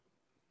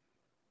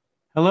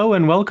Hello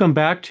and welcome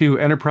back to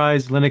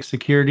Enterprise Linux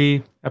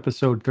Security,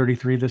 episode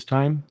 33 this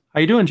time. How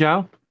you doing,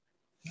 Zhao?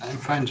 I'm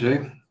fine,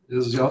 Jay.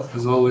 As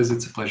always,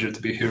 it's a pleasure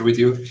to be here with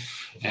you.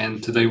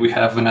 And today we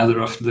have another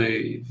of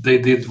the They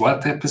Did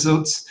What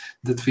episodes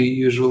that we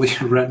usually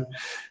run.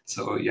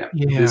 So, yeah,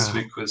 this Yeah.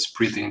 week was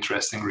pretty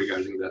interesting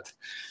regarding that.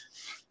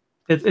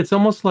 It's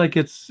almost like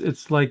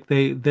it's like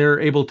they're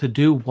able to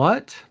do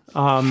what?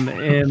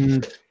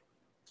 And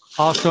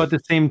also at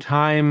the same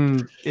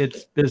time,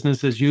 it's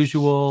business as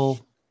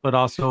usual, but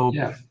also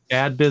Yeah,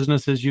 bad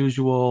business as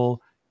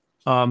usual,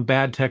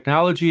 bad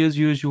technology as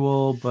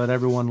usual, but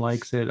everyone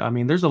likes it. I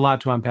mean, there's a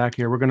lot to unpack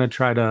here. We're going to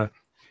try to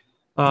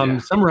yeah.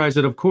 summarize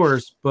it, of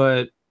course,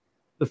 but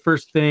the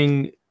first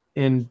thing,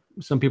 and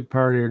some people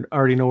probably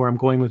already know where I'm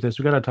going with this.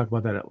 We got to talk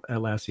about that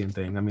Atlassian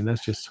thing. I mean,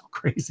 that's just so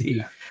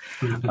crazy.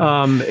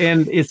 Yeah.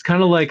 And it's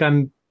kind of like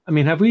I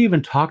mean, have we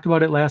even talked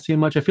about Atlassian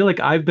much? I feel like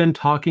I've been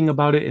talking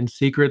about it in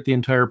secret the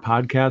entire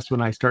podcast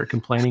when I start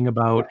complaining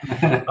about,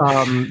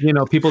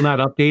 people not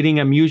updating.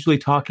 I'm usually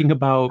talking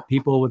about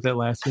people with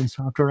Atlassian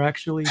software,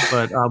 actually,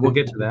 but we'll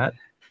get to that.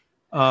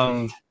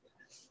 Um,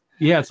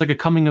 yeah, it's like a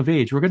coming of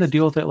age. We're going to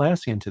deal with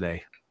Atlassian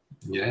today.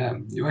 Yeah,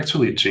 you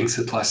actually jinxed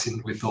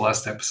it with the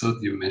last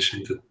episode. You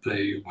mentioned that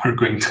they were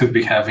going to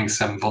be having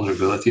some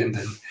vulnerability, and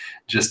then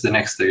just the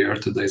next day or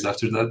 2 days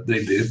after that,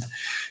 they did.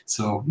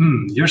 So,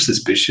 you're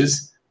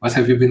suspicious. What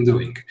have you been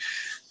doing?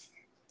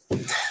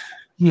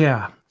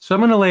 Yeah. So I'm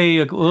going to lay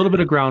a little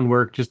bit of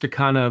groundwork just to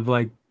kind of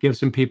like give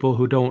some people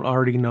who don't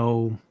already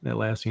know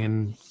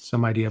Atlassian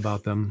some idea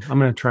about them. I'm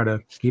going to try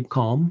to keep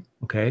calm.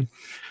 Okay.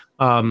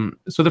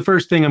 So the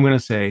first thing I'm going to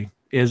say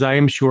is I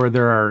am sure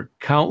there are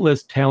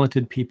countless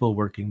talented people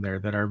working there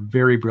that are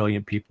very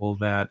brilliant people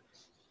that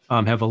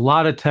have a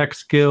lot of tech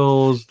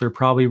skills. They're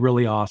probably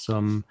really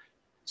awesome.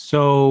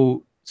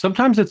 So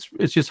sometimes it's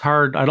just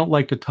hard. I don't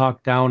like to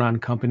talk down on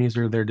companies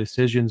or their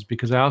decisions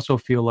because I also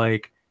feel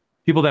like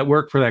people that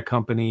work for that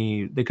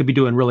company, they could be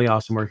doing really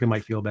awesome work. They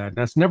might feel bad.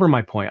 That's never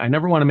my point. I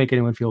never want to make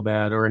anyone feel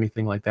bad or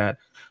anything like that.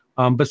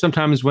 But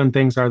sometimes when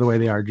things are the way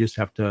they are, you just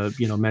have to,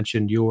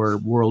 mention your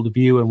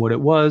worldview and what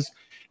it was.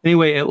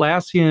 Anyway,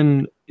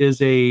 Atlassian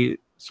is a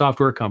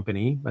software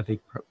company. I think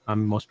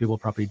most people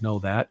probably know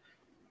that,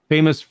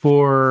 famous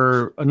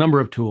for a number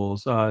of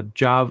tools.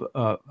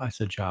 Java, I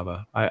said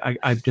Java.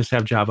 I just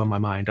have Java in my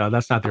mind.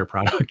 That's not their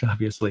product,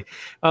 obviously.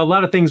 A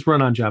lot of things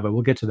run on Java.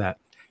 We'll get to that.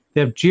 They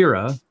have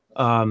Jira,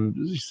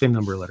 same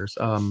number of letters.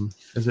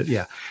 Is it?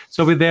 Yeah.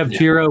 So they have Yeah,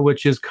 Jira,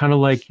 which is kind of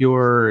like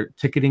your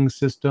ticketing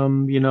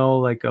system.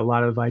 Like a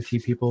lot of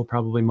IT people,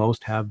 probably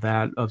most have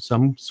that of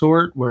some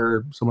sort,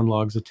 where someone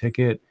logs a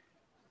ticket.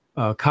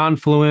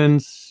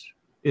 Confluence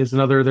is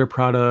another of their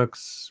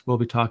products. We'll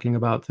be talking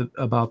about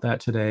that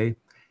today,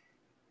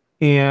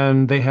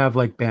 and they have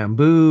like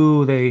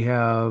Bamboo, they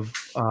have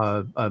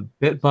a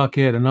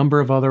Bitbucket, a number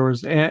of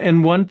others.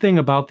 And one thing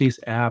about these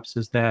apps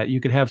is that you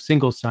could have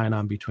single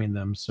sign-on between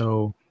them.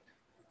 So,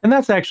 and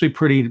that's actually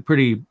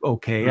pretty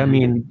okay. I hmm,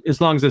 mean,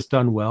 as long as it's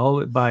done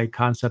well, by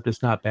concept,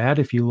 it's not bad.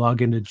 If you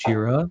log into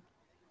Jira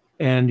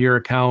and your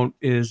account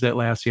is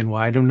Atlassian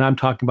wide, and I'm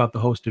talking about the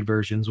hosted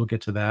versions, we'll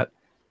get to that.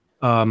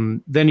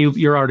 Then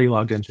you're already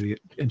logged into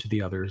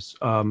the others.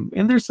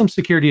 And there's some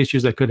security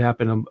issues that could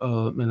happen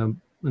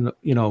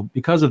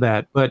because of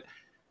that. But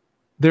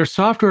their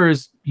software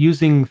is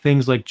using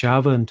things like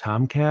Java and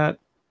Tomcat.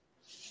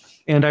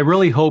 And I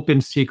really hope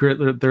in secret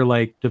that they're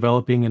like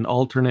developing an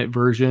alternate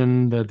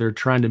version, that they're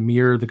trying to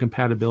mirror the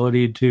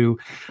compatibility to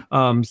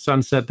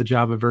sunset the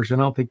Java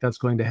version. I don't think that's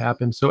going to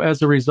happen. So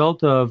as a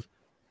result of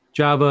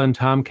Java and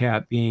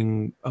Tomcat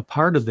being a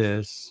part of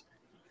this,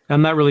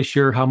 I'm not really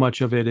sure how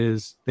much of it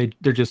is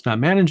they're just not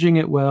managing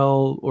it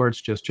well, or it's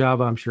just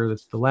Java. I'm sure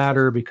that's the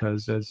latter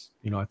because, as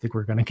you know, I think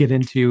we're going to get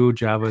into,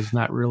 Java is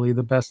not really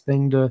the best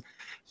thing to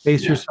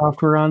base your yeah,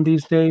 software on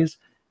these days.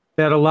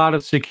 That a lot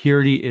of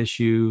security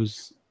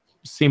issues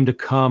seem to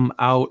come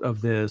out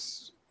of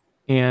this,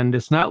 and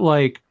it's not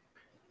like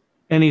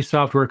any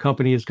software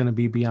company is going to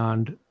be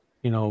beyond,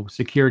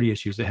 security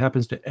issues. It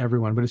happens to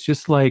everyone, but it's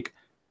just like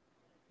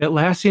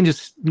Atlassian,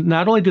 just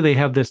not only do they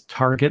have this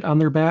target on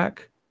their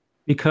back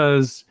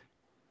because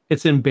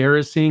it's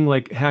embarrassing.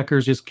 Like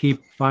hackers just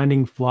keep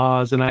finding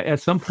flaws, and at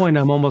some point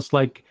I'm almost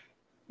like,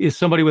 is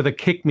somebody with a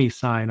kick me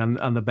sign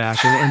on the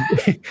back,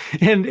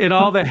 and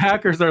all the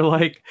hackers are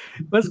like,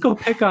 let's go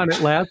pick on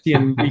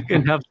Atlassian. We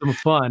can have some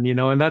fun,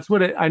 and that's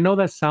what I know.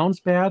 That sounds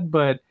bad,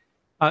 but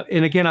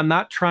and again, I'm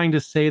not trying to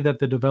say that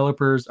the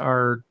developers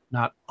are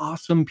not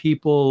awesome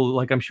people.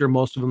 Like I'm sure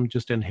most of them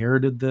just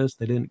inherited this;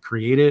 they didn't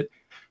create it.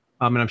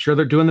 And I'm sure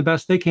they're doing the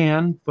best they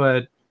can,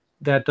 but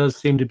that does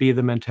seem to be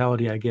the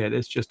mentality I get.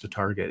 It's just a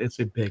target. It's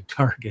a big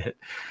target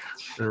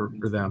for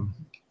them.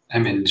 I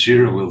mean,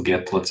 Jira will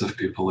get lots of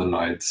people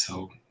annoyed.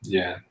 So,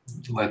 yeah,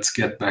 let's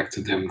get back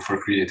to them for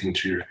creating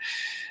Jira.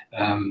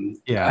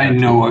 Yeah, I that too.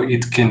 know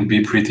it can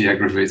be pretty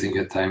aggravating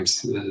at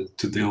times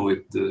to deal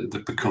with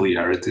the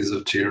peculiarities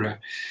of Jira.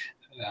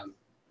 Um,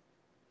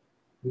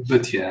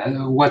 but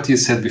yeah, what you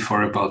said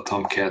before about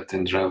Tomcat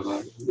and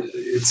Java,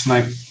 it's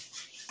my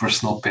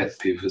personal pet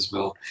peeve as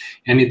well.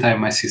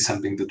 Anytime I see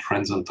something that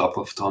runs on top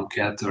of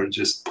Tomcat or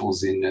just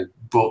pulls in a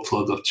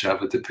boatload of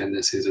Java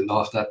dependencies and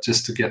all of that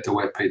just to get the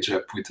web page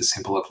up with a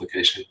simple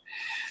application,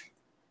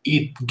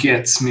 it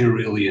gets me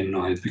really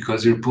annoyed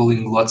because you're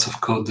pulling lots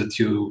of code that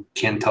you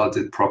can't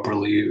audit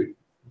properly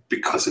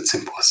because it's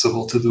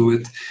impossible to do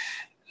it,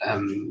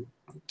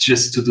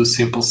 just to do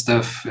simple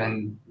stuff.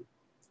 And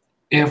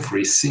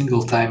every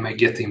single time I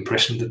get the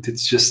impression that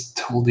it's just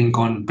holding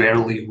on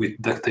barely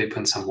with duct tape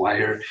and some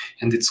wire,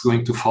 and it's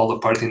going to fall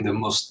apart in the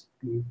most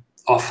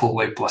awful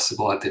way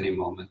possible at any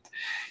moment.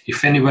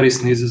 If anybody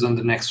sneezes on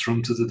the next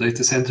room to the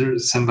data center,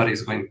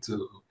 somebody's going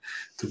to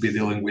be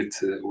dealing with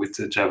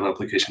the Java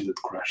application that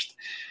crashed.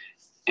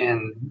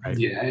 And Right.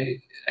 yeah,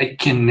 I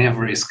can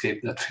never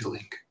escape that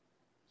feeling.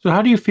 So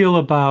how do you feel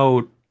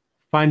about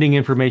finding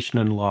information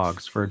in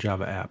logs for a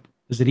Java app?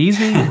 Is it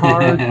easy,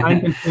 hard,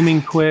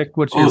 time-consuming, quick?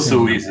 What's your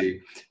So opinion on that?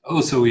 easy.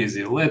 Oh, so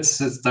easy. Let's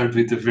start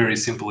with a very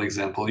simple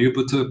example. You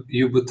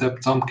boot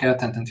up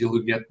Tomcat, and until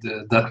you get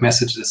that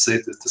message that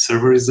says that the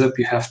server is up,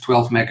 you have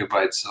 12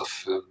 megabytes of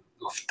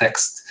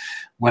text,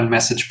 one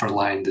message per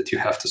line that you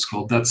have to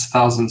scroll. That's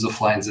thousands of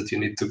lines that you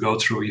need to go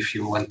through if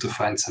you want to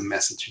find some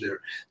message there.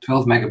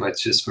 12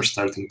 megabytes just for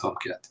starting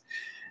Tomcat.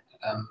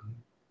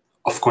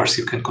 Of course,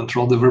 you can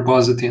control the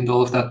verbosity and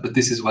all of that, but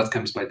this is what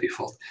comes by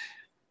default.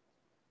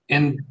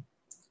 And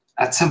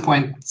at some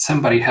point,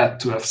 somebody had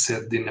to have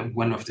said in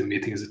one of the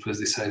meetings it was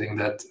deciding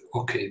that,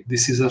 okay,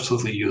 this is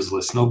absolutely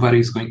useless. Nobody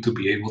is going to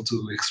be able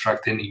to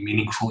extract any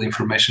meaningful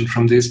information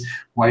from this.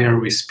 Why are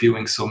we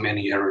spewing so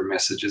many error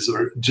messages,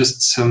 or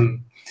just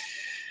some,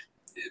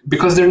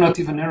 because they're not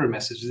even error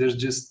messages, they're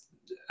just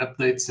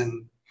updates.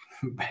 And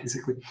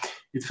basically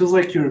it feels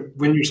like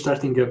when you're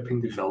starting up in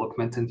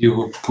development and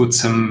you put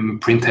some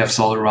printfs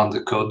all around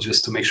the code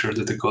just to make sure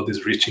that the code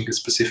is reaching a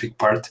specific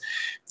part,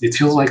 it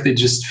feels like they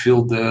just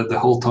filled the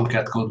whole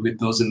Tomcat code with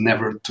those and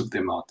never took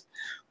them out.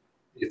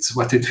 It's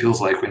what it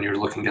feels like when you're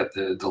looking at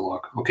the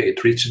log. Okay,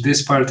 it reached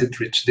this part, and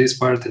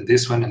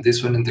this one, and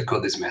this one, and the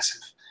code is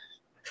massive.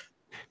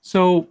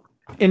 So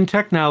in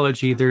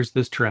technology, there's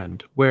this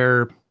trend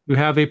where you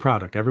have a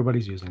product,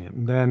 everybody's using it,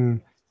 and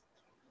then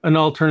an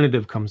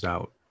alternative comes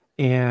out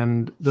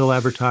and they'll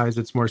advertise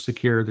it's more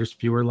secure, there's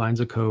fewer lines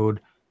of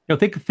code.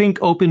 Think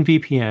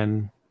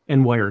OpenVPN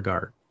and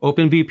WireGuard.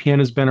 OpenVPN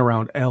has been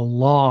around a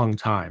long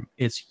time.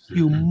 It's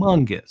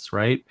humongous,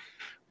 right?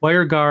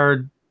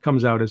 WireGuard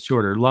comes out as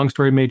shorter. Long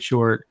story made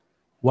short,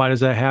 why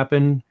does that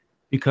happen?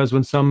 Because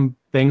when some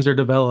things are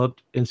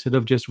developed, instead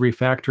of just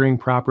refactoring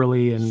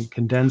properly and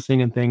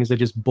condensing and things, they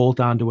just bolt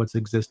onto what's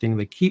existing.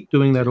 They keep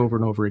doing that over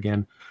and over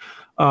again.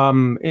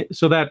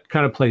 So that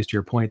kind of plays to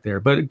your point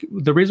there. But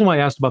the reason why I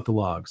asked about the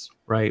logs,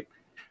 right?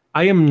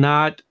 I am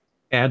not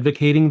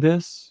advocating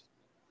this.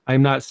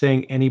 I'm not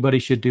saying anybody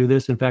should do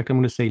this. In fact, I'm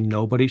going to say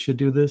nobody should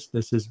do this.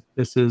 This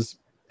is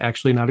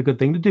actually not a good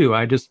thing to do.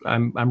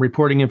 I'm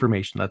reporting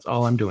information. That's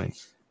all I'm doing.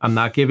 I'm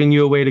not giving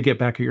you a way to get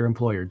back at your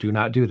employer. Do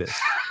not do this.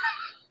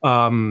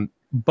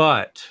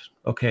 But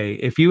okay,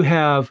 if you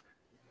have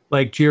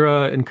like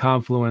Jira and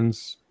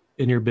Confluence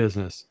in your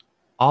business,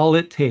 all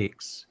it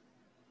takes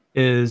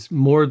is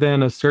more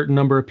than a certain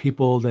number of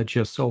people that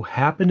just so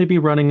happen to be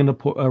running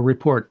a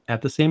report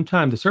at the same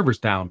time. The server's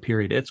down,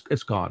 period.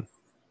 It's gone.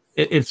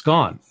 It's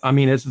gone. I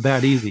mean, it's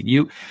that easy.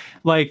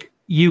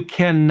 You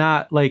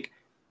cannot,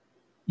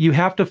 you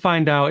have to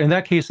find out, in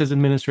that case, as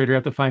administrator, you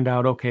have to find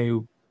out, okay,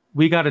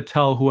 we got to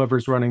tell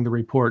whoever's running the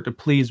report to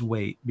please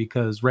wait,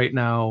 because right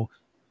now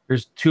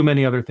there's too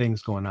many other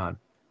things going on.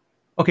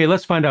 Okay,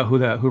 let's find out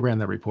who ran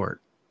that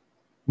report.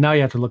 Now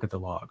you have to look at the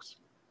logs.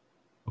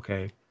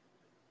 Okay.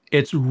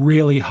 It's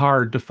really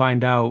hard to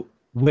find out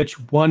which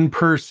one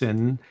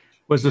person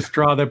was the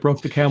straw that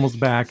broke the camel's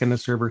back and the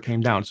server came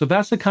down. So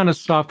that's the kind of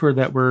software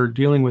that we're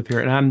dealing with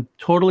here. And I'm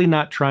totally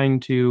not trying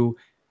to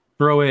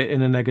throw it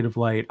in a negative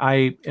light.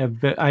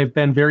 I've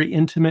been very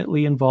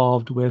intimately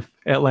involved with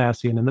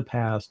Atlassian in the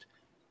past,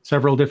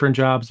 several different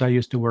jobs I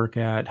used to work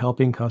at,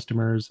 helping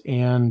customers.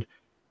 And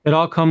it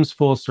all comes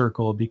full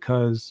circle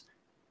because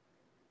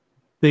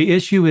the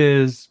issue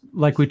is,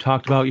 like we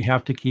talked about, you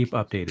have to keep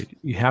updated.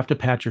 You have to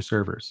patch your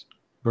servers.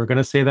 We're going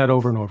to say that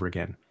over and over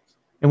again.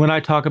 And when I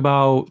talk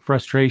about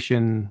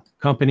frustration,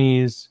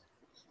 companies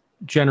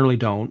generally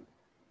don't.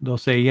 They'll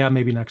say, yeah,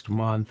 maybe next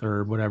month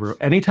or whatever.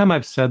 Anytime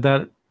I've said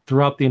that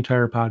throughout the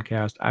entire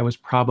podcast, I was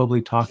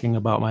probably talking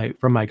about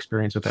from my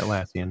experience with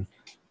Atlassian,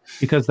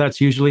 because that's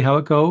usually how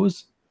it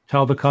goes.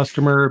 Tell the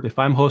customer, if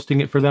I'm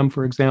hosting it for them,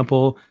 for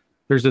example,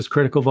 there's this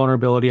critical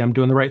vulnerability. I'm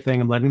doing the right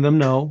thing. I'm letting them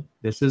know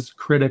this is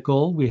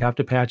critical. We have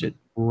to patch it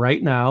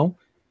right now.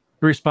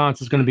 The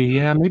response is going to be,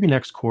 yeah, maybe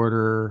next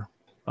quarter.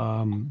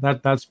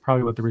 That's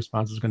probably what the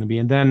response is going to be.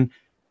 And then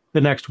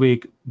the next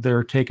week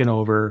they're taking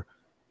over.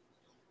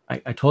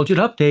 I told you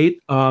to update.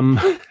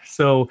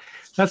 So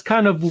that's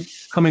kind of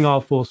coming all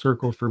full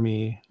circle for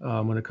me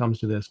when it comes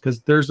to this,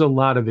 because there's a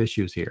lot of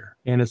issues here.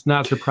 And it's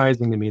not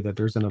surprising to me that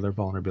there's another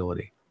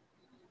vulnerability.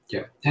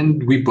 Yeah,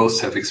 and we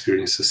both have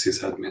experience as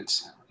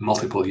sysadmins,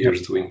 multiple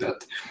years doing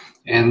that.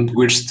 And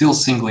we're still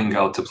singling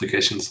out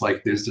applications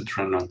like this that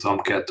run on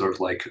Tomcat or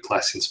like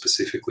Atlassian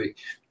specifically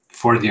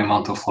for the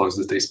amount of logs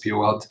that they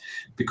spew out,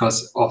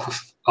 because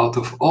out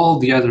of all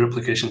the other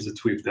applications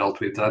that we've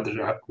dealt with,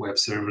 other web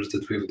servers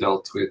that we've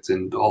dealt with,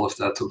 and all of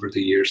that over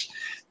the years,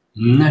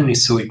 none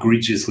is so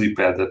egregiously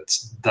bad at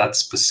that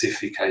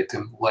specific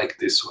item like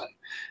this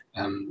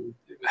one.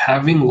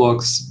 Having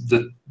logs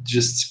that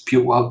just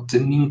spew out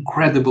an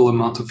incredible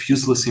amount of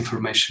useless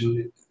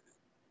information,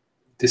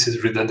 this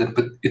is redundant,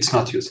 but it's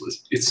not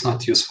useless. It's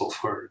not useful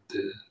for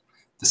the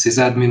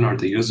sysadmin or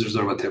the users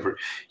or whatever.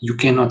 You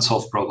cannot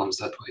solve problems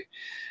that way.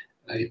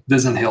 It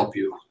doesn't help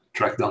you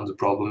track down the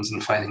problems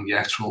and finding the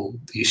actual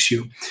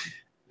issue,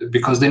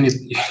 because then it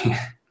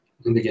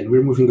and again,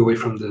 we're moving away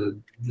from the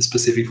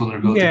specific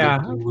vulnerability, Yeah,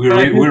 but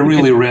we're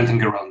really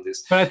ranting around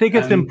this. But I think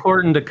it's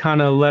important to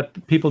kind of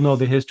let people know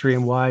the history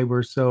and why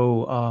we're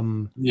so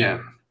all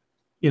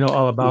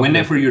about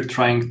whenever this. you're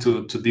trying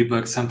to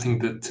debug something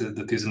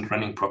that isn't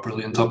running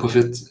properly on top of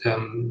it,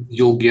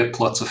 you'll get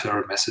lots of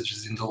error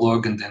messages in the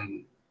log, and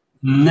then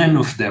none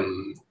of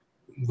them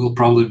will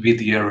probably be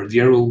the error. The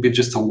error will be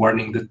just a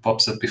warning that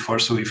pops up before.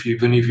 So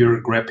even if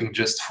you're grabbing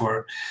just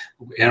for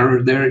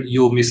error there,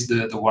 you'll miss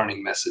the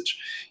warning message.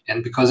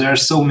 And because there are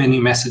so many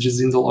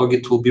messages in the log,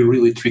 it will be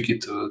really tricky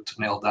to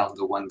nail down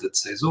the one that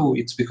says, oh,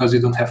 it's because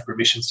you don't have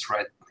permissions to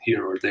write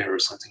here or there or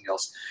something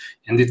else.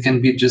 And it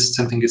can be just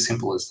something as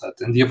simple as that.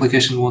 And the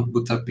application won't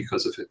boot up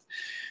because of it.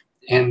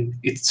 And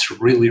it's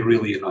really,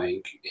 really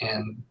annoying.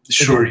 And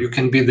sure, you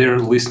can be there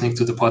listening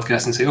to the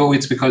podcast and say, oh,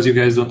 it's because you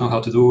guys don't know how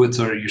to do it,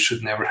 or you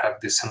should never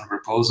have this on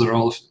repose, or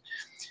all of it.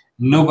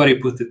 Nobody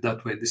put it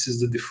that way. This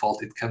is the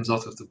default. It comes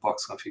out of the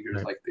box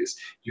configured like this.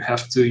 You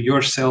have to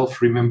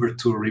yourself remember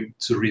to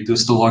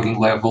reduce the logging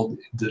level,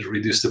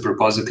 reduce the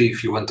verbosity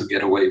if you want to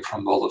get away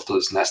from all of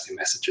those nasty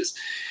messages.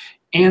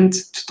 And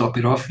to top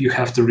it off, you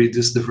have to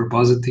reduce the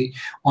verbosity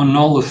on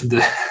all of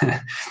the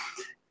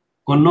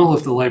on all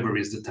of the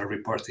libraries that are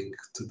reporting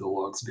to the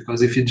logs,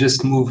 because if you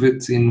just move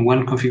it in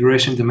one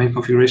configuration, the main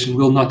configuration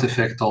will not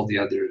affect all the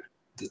other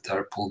that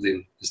are pulled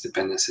in as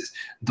dependencies.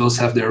 Those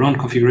have their own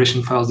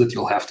configuration files that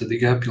you'll have to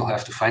dig up, you'll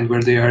have to find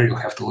where they are, you'll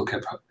have to look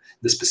up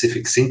the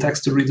specific syntax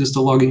to reduce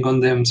the logging on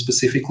them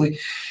specifically.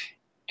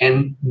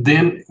 And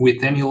then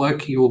with any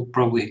luck, you'll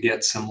probably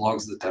get some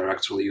logs that are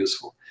actually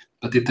useful.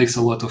 But it takes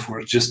a lot of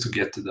work just to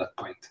get to that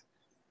point.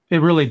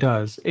 It really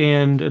does.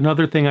 And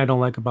another thing I don't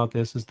like about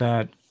this is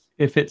that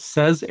if it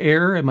says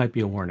error, it might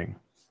be a warning.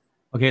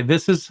 Okay,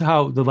 this is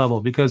how the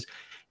level, because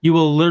you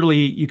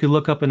could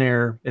look up an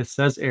error, it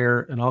says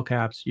error in all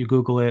caps, you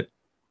Google it,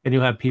 and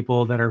you have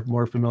people that are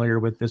more familiar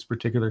with this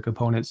particular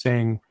component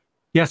saying,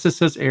 yes, it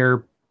says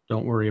error,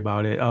 don't worry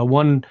about it.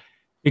 One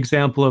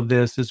example of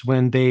this is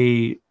when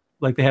they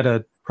had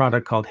a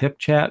product called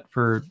HipChat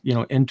for,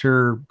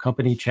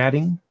 inter-company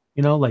chatting,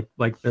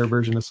 like their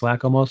version of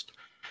Slack almost.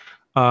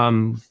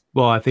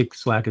 Well, I think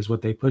Slack is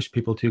what they push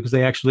people to, because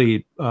they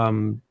actually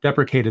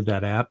deprecated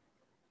that app,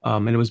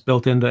 and it was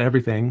built into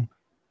everything.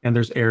 And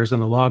there's errors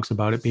in the logs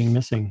about it being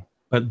missing,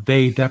 but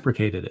they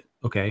deprecated it.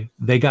 Okay,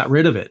 they got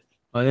rid of it,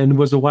 and it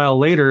was a while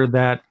later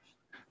that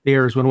the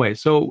errors went away.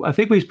 So I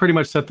think we pretty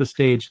much set the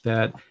stage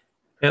that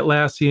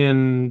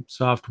Atlassian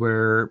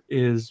software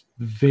is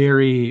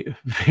very,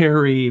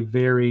 very,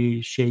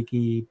 very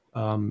shaky,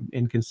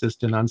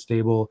 inconsistent,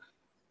 unstable,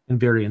 and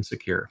very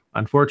insecure.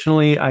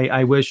 Unfortunately,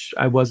 I wish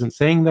I wasn't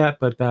saying that,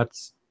 but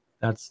that's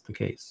the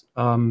case.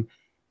 And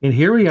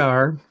here we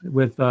are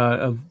with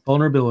a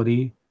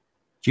vulnerability,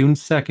 June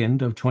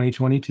 2nd of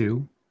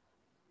 2022.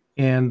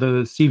 And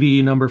the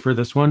CVE number for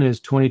this one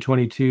is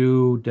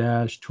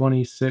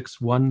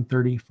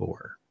 2022-26134.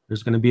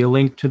 There's going to be a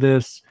link to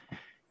this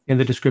in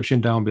the description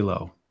down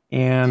below.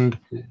 And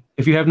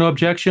if you have no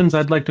objections,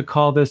 I'd like to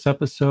call this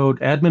episode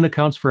Admin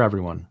Accounts for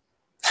Everyone.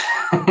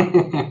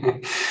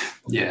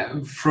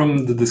 Yeah,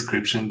 from the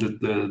description that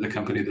the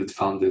company that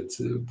found it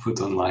put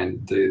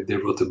online, they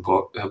wrote a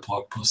blog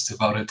post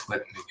about it.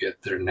 Let me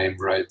get their name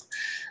right.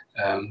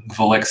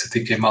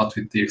 Volexity came out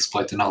with the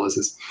exploit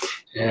analysis.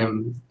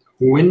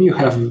 When you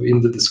have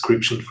in the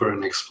description for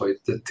an exploit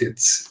that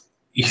it's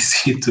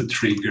easy to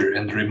trigger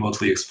and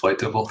remotely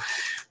exploitable,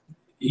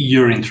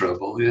 you're in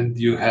trouble, and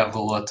you have a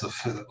lot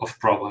of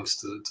problems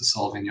to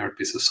solve in your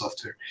piece of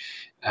software.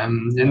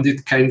 And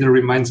it kind of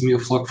reminds me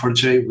of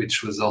Log4j,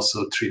 which was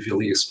also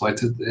trivially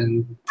exploited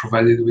and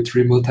provided with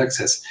remote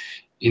access.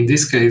 In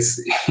this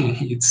case,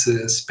 it's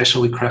a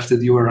specially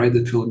crafted URI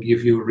that will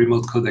give you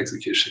remote code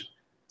execution.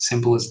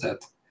 Simple as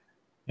that.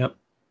 Yep.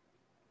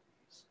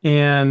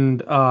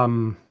 And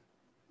I'm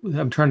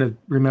trying to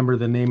remember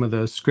the name of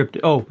the script.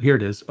 Oh, here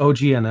it is.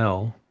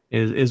 OGNL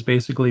is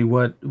basically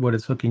what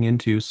it's hooking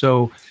into.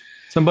 So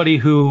somebody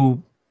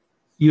who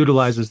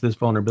utilizes this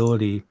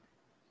vulnerability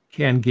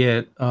can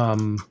get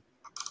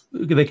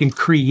they can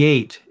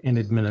create an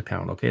admin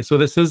account. Okay, so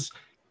this is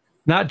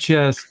not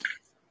just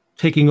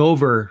taking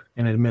over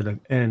an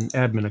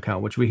admin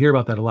account, which we hear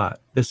about that a lot.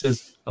 This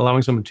is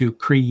allowing someone to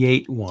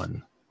create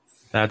one.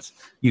 That's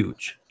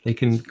huge. They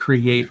can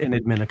create an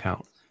admin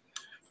account,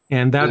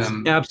 and that's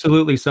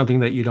absolutely something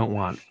that you don't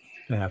want.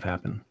 have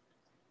happen.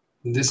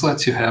 This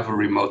lets you have a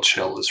remote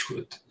shell as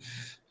root.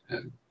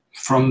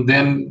 From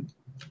then,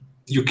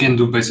 you can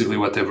do basically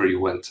whatever you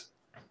want.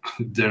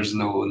 There's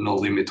no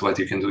limit what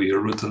you can do.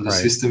 You're root on the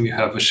system. You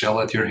have a shell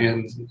at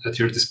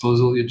your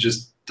disposal. You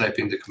just type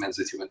in the commands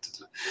that you want to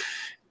do.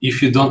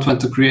 If you don't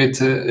want to create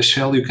a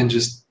shell, you can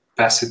just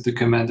pass it the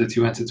command that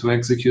you wanted to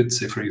execute.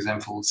 Say, for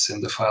example,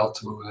 send a file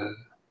to a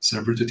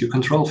server that you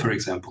control, for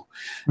example.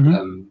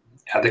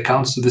 Add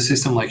accounts to the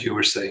system, like you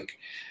were saying.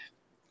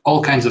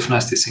 All kinds of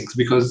nasty things,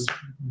 because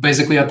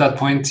basically at that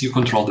point, you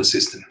control the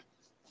system.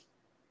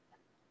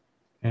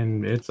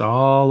 And it's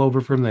all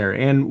over from there.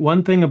 And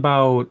one thing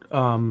about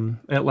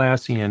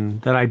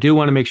Atlassian that I do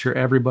want to make sure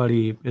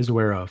everybody is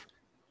aware of,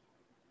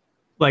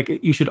 like,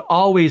 you should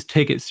always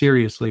take it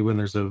seriously when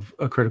there's a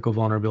critical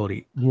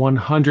vulnerability.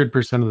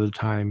 100% of the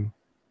time,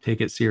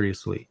 take it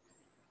seriously.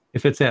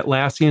 If it's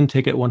Atlassian,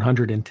 take it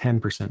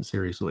 110%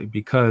 seriously,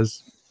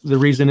 because the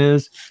reason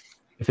is,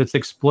 if it's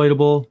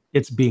exploitable,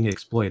 it's being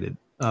exploited.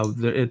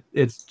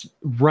 It's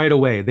right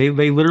away. They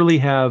literally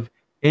have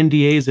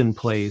NDAs in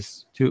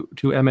place to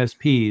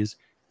MSPs,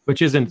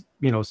 which isn't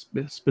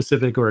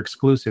specific or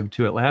exclusive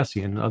to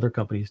Atlassian. Other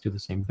companies do the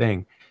same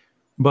thing,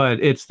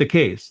 but it's the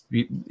case.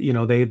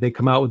 They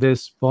come out with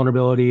this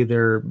vulnerability.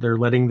 They're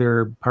letting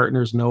their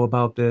partners know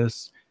about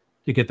this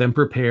to get them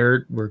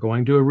prepared. We're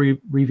going to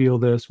reveal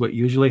this. What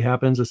usually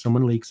happens is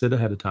someone leaks it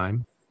ahead of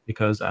time,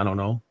 because I don't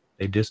know,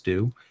 they just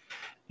do.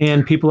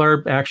 And people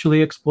are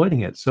actually exploiting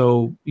it.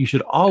 So you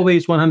should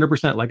always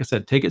 100%, like I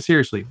said, take it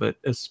seriously, but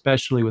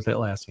especially with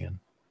Atlassian.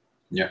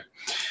 Yeah.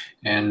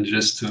 And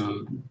just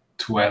to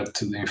add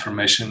to the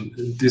information,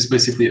 this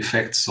basically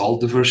affects all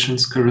the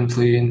versions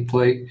currently in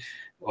play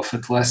of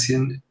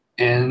Atlassian.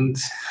 And,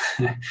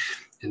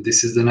 and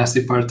this is the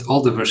nasty part,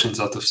 all the versions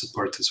out of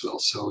support as well.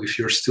 So if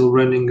you're still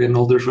running an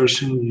older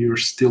version, you're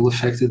still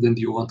affected and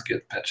you won't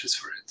get patches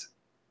for it.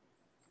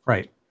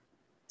 Right.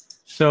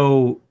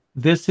 So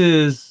this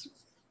is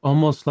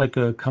almost like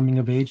a coming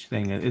of age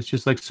thing. It's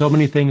just like so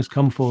many things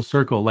come full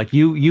circle. Like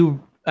you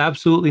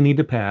absolutely need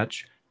to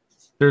patch.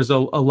 There's a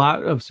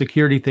lot of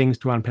security things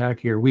to unpack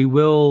here. We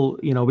will,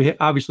 we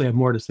obviously have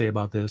more to say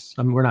about this.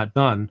 I mean, we're not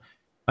done.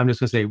 I'm just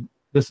gonna say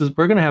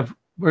we're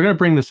gonna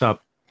bring this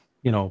up,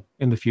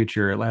 in the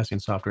future. Atlassian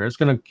software, it's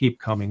gonna keep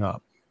coming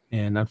up.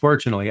 And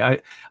unfortunately, I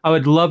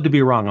would love to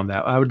be wrong on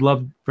that. I would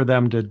love for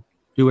them to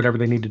do whatever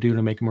they need to do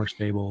to make it more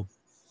stable.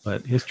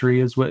 But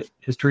history is what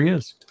history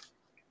is.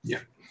 Yeah.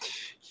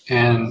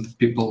 And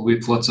people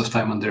with lots of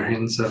time on their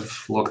hands have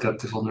looked at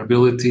the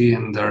vulnerability,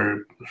 and there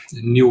are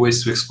new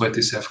ways to exploit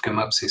this have come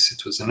up since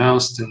it was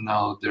announced, and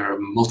now there are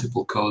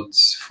multiple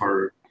codes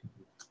for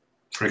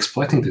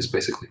exploiting this,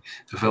 basically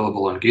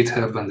available on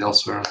GitHub and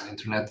elsewhere on the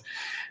internet.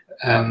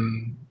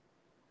 And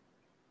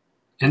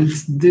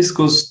this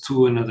goes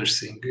to another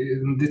thing.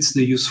 It's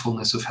the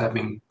usefulness of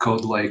having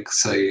code like,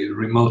 say,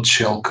 remote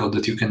shell code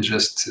that you can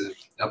just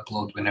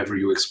upload whenever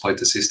you exploit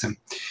the system,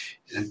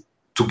 and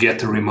to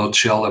get a remote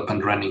shell up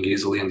and running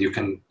easily, and you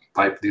can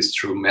pipe this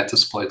through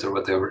Metasploit or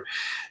whatever.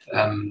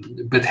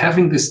 But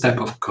having this type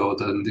of code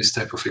and this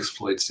type of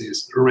exploits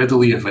is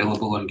readily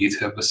available on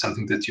GitHub as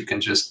something that you can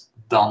just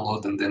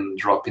download and then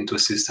drop into a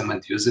system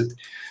and use it.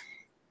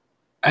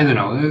 I don't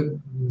know,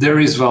 there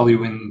is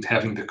value in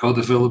having the code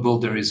available.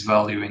 There is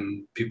value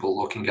in people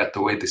looking at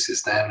the way this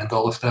is done and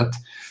all of that.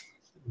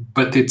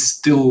 But it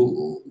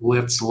still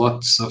lets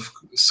lots of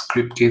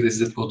script kiddies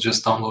that will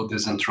just download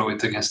this and throw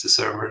it against the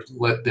server,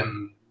 let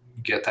them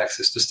get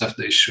access to stuff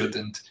they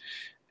shouldn't,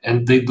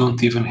 and they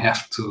don't even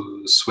have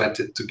to sweat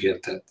it to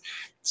get that.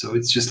 So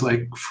it's just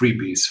like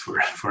freebies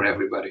for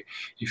everybody.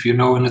 If you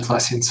know an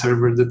Atlassian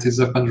server that is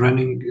up and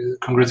running,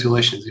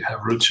 congratulations, you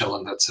have root shell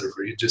on that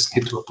server. You just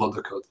need to upload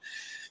the code.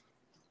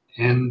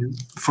 And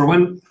for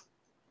one,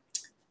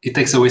 it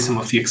takes away some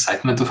of the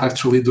excitement of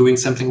actually doing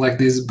something like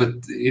this, but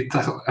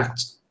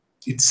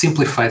it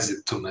simplifies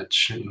it too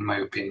much, in my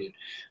opinion.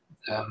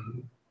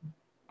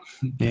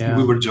 Yeah.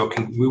 We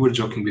were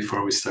joking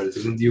before we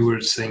started, and you were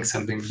saying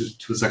something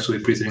that was actually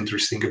pretty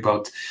interesting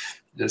about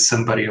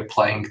somebody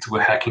applying to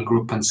a hacking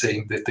group and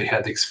saying that they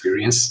had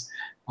experience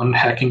on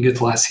hacking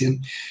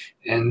Atlassian.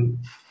 And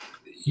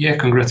yeah,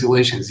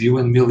 congratulations, you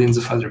and millions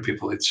of other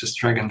people. It's just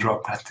drag and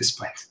drop at this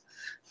point.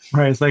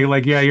 Right. It's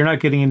like, yeah, you're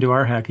not getting into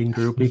our hacking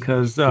group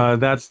because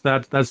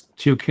that's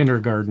too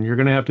kindergarten. You're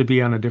going to have to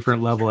be on a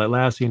different level.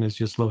 Atlassian is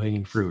just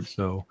low-hanging fruit.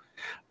 So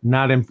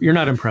you're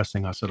not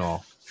impressing us at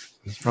all.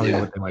 That's probably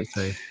what they might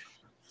say.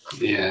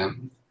 Yeah.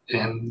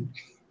 And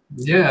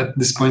yeah, at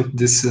this point,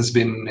 this has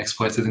been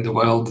exploited in the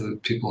wild.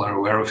 People are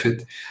aware of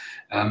it.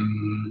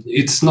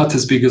 It's not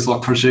as big as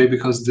Log4j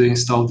because the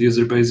installed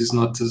user base is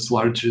not as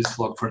large as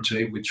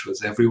Log4j, which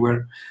was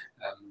everywhere.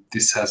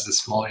 This has a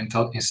smaller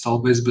install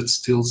base, but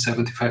still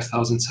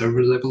 75,000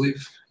 servers, I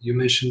believe you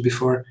mentioned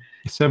before.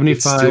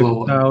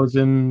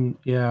 75,000,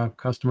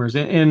 customers.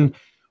 And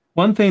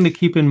one thing to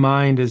keep in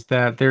mind is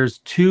that there's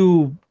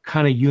two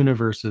kind of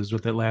universes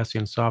with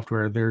Atlassian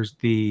software. There's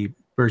the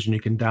version you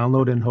can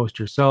download and host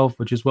yourself,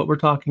 which is what we're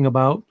talking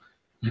about.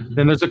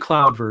 Then there's a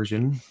cloud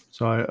version,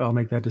 so I'll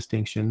make that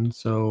distinction.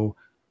 So,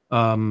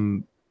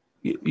 um,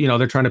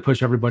 they're trying to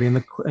push everybody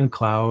in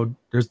cloud.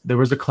 There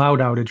was a cloud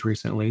outage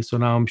recently, so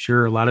now I'm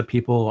sure a lot of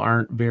people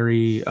aren't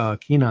very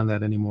keen on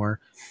that anymore.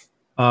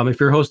 If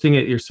you're hosting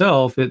it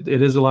yourself, it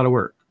is a lot of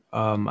work.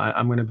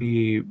 I'm going to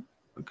be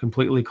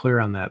completely clear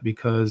on that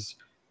because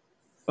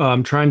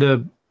I'm trying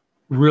to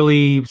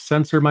really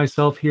censor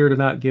myself here to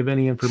not give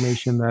any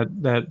information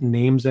that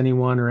names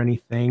anyone or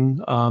anything.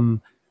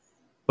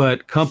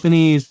 But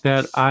companies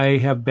that I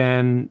have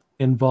been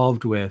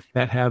involved with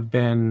that have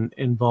been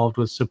involved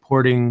with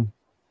supporting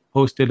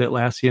hosted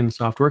Atlassian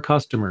software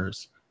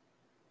customers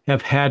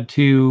have had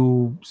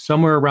to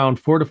somewhere around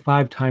 4 to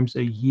 5 times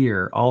a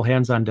year, all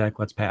hands on deck,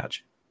 let's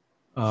patch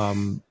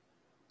um,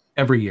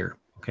 every year.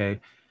 Okay.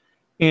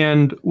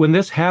 And when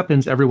this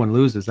happens, everyone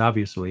loses,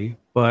 obviously.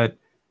 But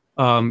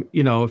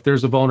if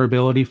there's a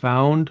vulnerability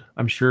found,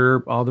 I'm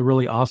sure all the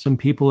really awesome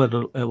people at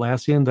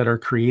Atlassian that are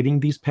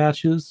creating these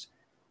patches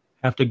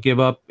have to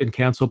give up and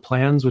cancel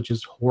plans, which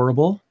is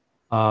horrible.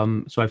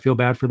 So I feel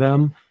bad for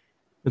them.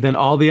 But then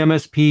all the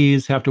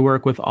MSPs have to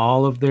work with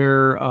all of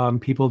their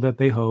people that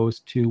they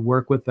host to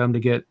work with them to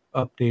get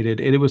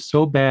updated. And it was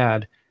so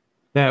bad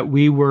that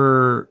we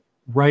were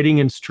writing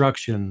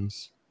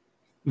instructions,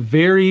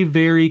 very,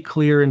 very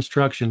clear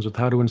instructions with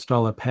how to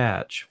install a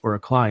patch for a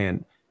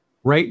client,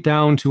 right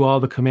down to all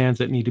the commands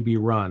that need to be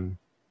run.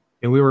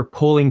 And we were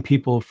pulling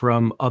people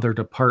from other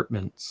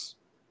departments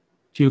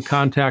to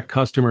contact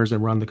customers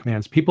and run the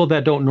commands. People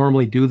that don't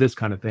normally do this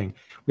kind of thing.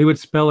 We would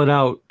spell it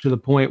out to the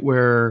point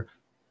where,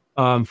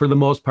 for the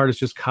most part, it's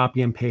just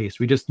copy and paste.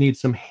 We just need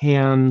some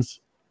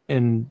hands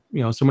and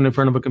someone in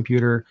front of a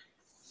computer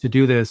to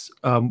do this.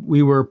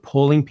 We were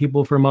pulling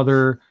people from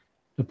other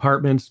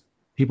departments.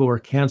 People were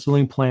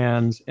canceling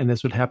plans, and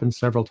this would happen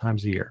several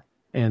times a year.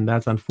 And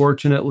that's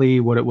unfortunately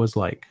what it was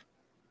like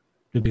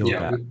to deal with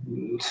that.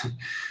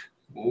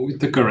 With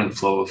the current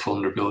flow of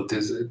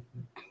vulnerabilities,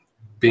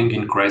 being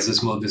in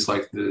crisis mode is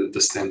like the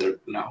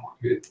standard now.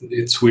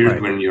 It's weird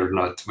Right. when you're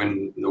not,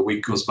 when a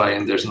week goes by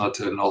and there's not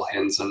an all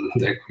hands on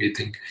deck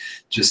meeting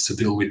just to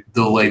deal with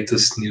the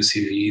latest new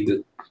CV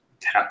that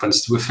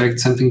happens to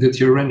affect something that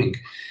you're running.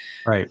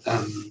 Right.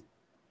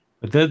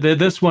 But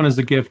this one is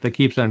the gift that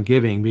keeps on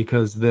giving,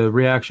 because the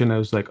reaction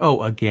was like,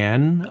 oh,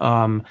 again?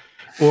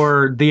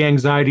 Or the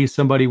anxiety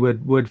somebody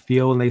would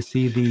feel when they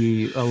see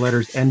the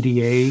letters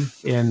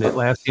NDA and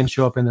Atlassian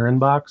show up in their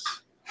inbox.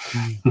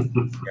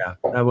 Yeah,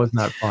 that was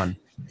not fun.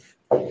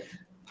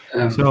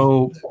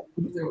 So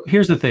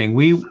here's the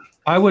thing.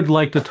 I would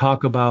like to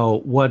talk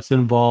about what's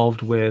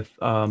involved with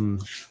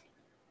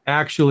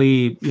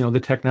actually, the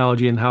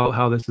technology and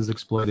how this is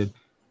exploited.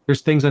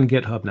 There's things on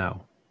GitHub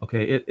now.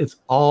 Okay, it's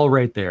all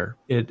right there.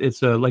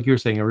 It's like you were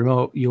saying, a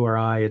remote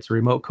URI. It's a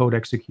remote code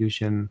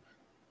execution.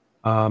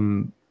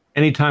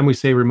 Anytime we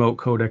say remote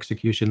code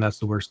execution, that's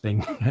the worst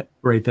thing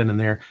right then and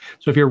there.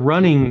 So if you're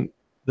running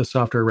the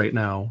software right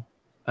now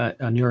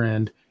on your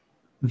end,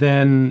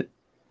 then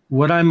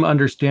what I'm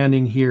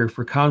understanding here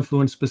for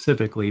Confluence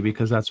specifically,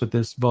 because that's what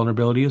this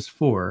vulnerability is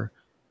for,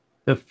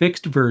 the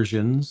fixed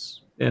versions,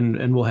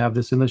 and we'll have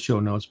this in the show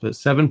notes, but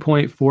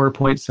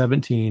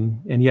 7.4.17,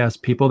 and yes,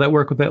 people that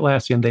work with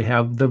Atlassian, they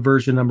have the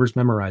version numbers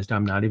memorized.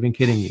 I'm not even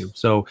kidding you.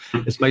 So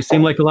this might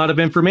seem like a lot of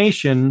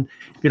information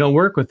if you don't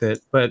work with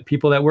it, but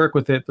people that work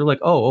with it, they're like,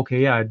 oh,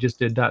 okay, yeah, I just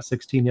did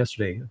 .16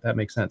 yesterday. That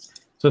makes sense.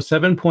 So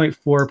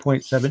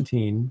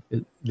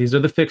 7.4.17, these are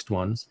the fixed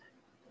ones.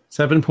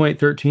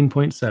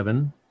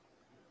 7.13.7.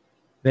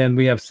 Then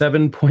we have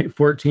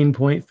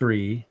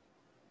 7.14.3,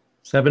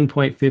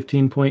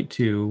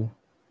 7.15.2,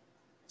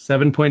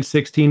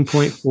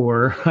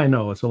 7.16.4. I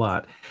know it's a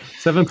lot.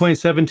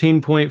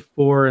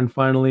 7.17.4, and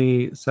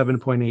finally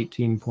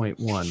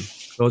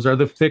 7.18.1. Those are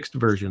the fixed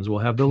versions. We'll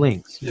have the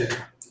links. Yeah.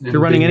 If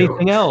you're running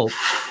anything else,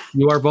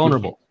 you are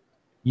vulnerable.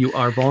 You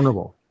are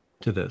vulnerable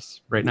to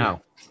this right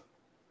now.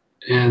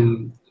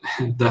 And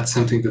that's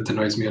something that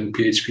annoys me on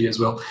PHP as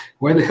well.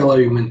 Why the hell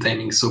are you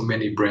maintaining so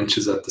many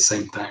branches at the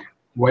same time?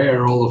 Why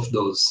are all of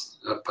those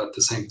up at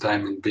the same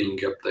time and being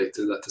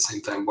updated at the same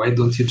time? Why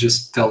don't you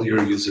just tell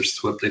your users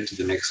to update to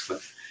the next one?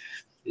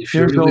 If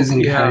you're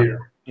releasing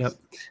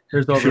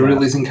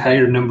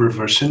higher number of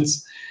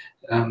versions,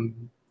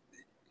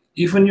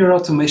 even your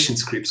automation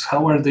scripts,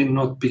 how are they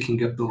not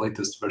picking up the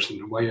latest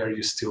version? Why are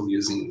you still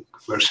using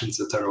versions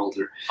that are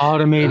older?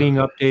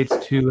 Automating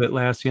updates to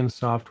Atlassian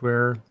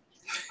software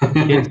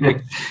is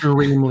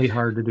extremely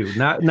hard to do.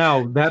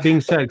 Now, that being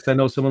said, because I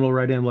know someone will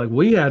write in like,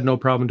 we had no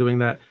problem doing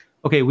that.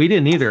 Okay, we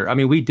didn't either. I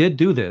mean, we did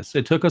do this.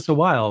 It took us a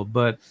while,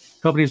 but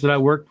companies that I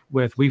worked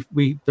with,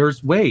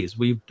 there's ways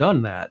we've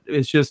done that.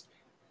 It's just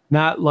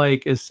not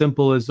like as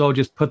simple as, oh,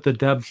 just put the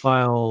deb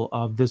file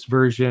of this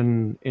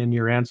version in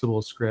your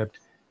Ansible script.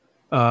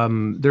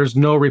 There's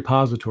no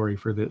repository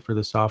for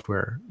the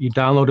software. You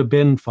download a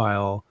bin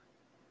file,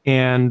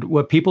 and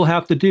what people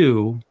have to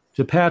do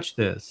to patch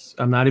this,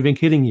 I'm not even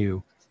kidding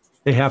you,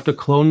 they have to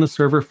clone the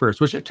server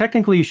first, which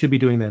technically you should be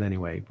doing that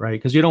anyway, right?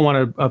 Because you don't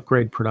want to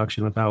upgrade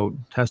production without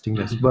testing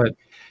this. But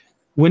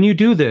when you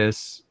do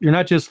this, you're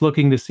not just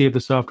looking to see if the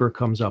software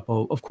comes up.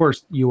 Oh, of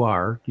course you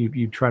are.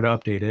 You try to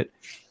update it.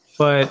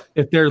 But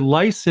if their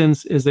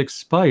license is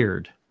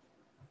expired,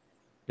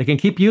 they can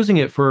keep using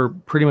it for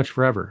pretty much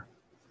forever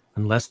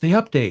unless they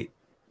update.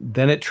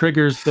 Then it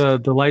triggers the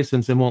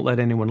license and won't let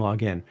anyone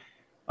log in.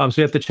 So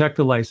you have to check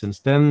the license.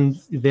 Then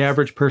the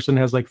average person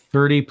has like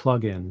 30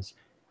 plugins,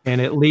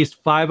 and at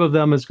least 5 of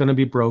them is going to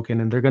be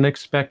broken, and they're going to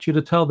expect you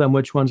to tell them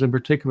which ones in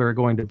particular are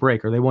going to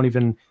break, or they won't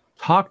even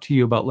talk to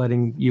you about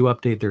letting you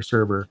update their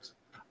server.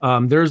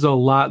 There's a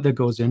lot that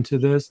goes into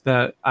this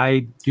that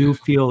I do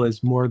feel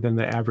is more than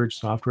the average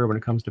software when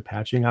it comes to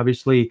patching.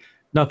 Obviously,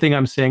 nothing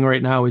I'm saying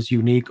right now is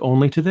unique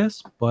only to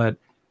this, but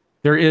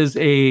there's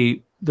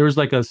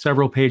like a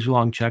several page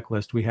long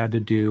checklist we had to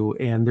do,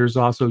 and there's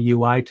also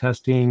UI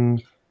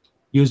testing,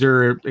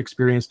 user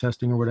experience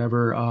testing or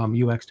whatever,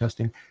 UX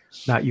testing,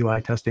 not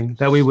UI testing,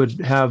 that we would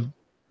have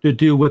to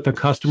do with the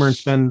customer and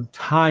spend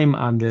time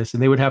on this.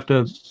 And they would have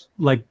to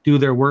like do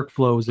their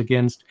workflows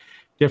against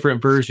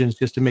different versions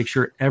just to make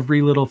sure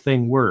every little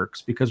thing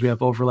works because we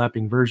have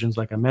overlapping versions,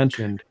 like I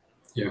mentioned.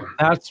 Yeah.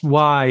 That's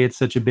why it's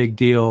such a big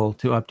deal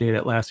to update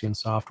Atlassian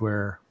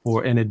software,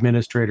 or and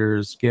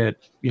administrators get,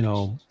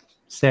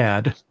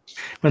 sad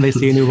when they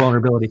see a new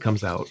vulnerability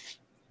comes out.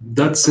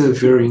 That's a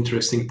very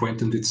interesting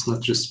point, and it's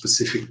not just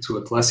specific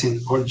to Atlassian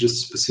or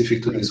just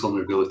specific to this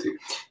vulnerability.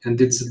 And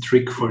it's a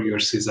trick for your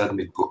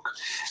sysadmin book.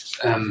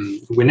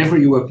 Whenever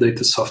you update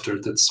a software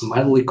that's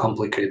mildly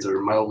complicated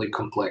or mildly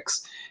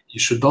complex, you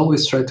should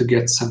always try to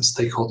get some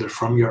stakeholder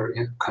from your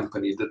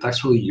company that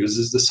actually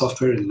uses the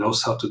software and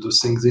knows how to do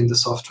things in the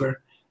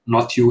software,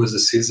 not you as a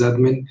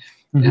sysadmin,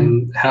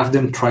 and have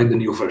them try the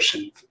new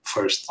version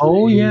first.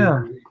 Oh,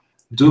 yeah.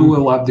 Do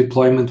a lab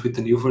deployment with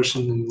the new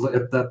version and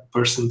let that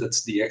person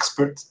that's the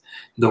expert,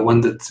 the one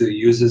that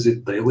uses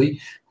it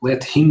daily,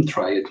 let him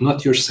try it,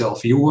 not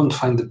yourself. You won't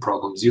find the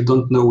problems. You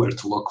don't know where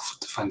to look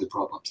to find the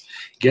problems.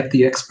 Get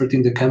the expert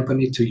in the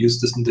company to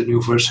use the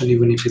new version,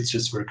 even if it's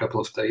just for a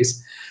couple of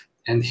days,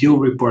 and he'll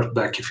report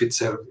back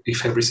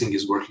if everything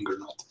is working or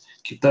not.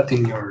 Keep that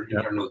in your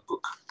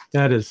notebook.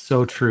 That is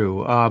so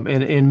true.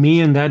 And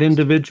me and that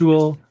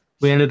individual,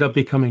 we ended up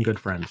becoming good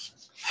friends.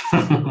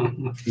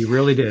 We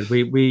really did.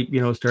 We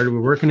started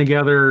working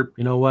together.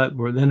 You know what?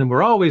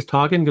 We're always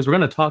talking because we're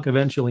going to talk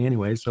eventually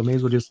anyway. So may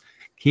as well just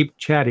keep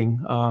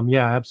chatting.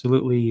 Yeah,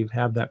 absolutely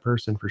have that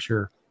person for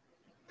sure.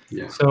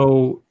 Yeah.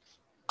 So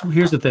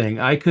here's the thing.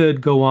 I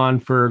could go on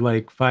for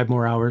like 5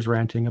 more hours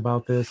ranting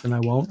about this, and I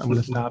won't. I'm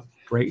going to stop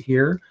right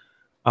here.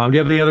 Do you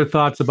have any other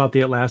thoughts about the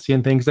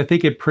Atlassian thing? Because I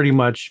think it pretty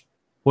much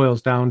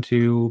boils down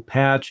to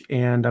patch,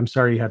 and I'm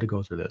sorry you had to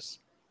go through this.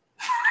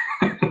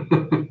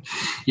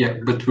 Yeah,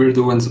 but we're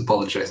the ones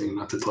apologizing,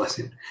 not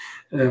Atlassian.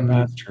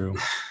 That's true.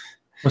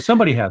 Well,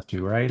 somebody has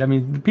to, right? I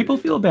mean, people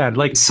feel bad.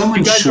 Like, someone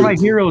you guys should. are my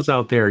heroes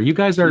out there. You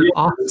guys are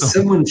awesome.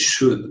 Someone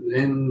should.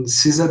 And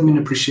Sysadmin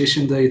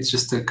Appreciation Day, it's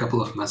just a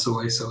couple of months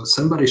away, so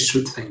somebody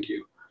should thank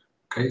you.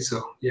 Okay,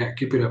 so yeah,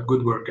 keep it up.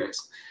 Good work, guys.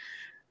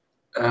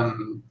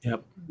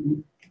 Yep.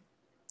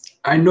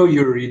 I know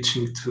you're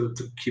reaching to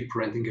keep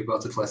ranting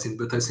about Atlassian,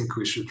 but I think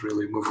we should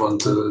really move on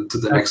to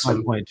the next one.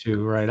 That's my point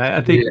too, right? I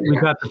think we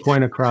got the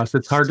point across.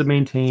 It's hard to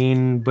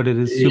maintain, but it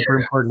is super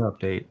important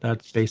update.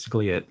 That's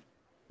basically it.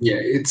 Yeah,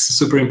 it's a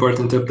super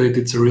important update.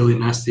 It's a really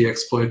nasty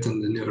exploit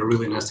and a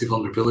really nasty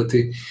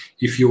vulnerability.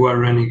 If you are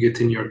running it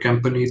in your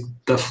company,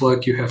 tough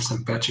luck. You have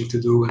some patching to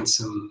do and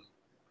some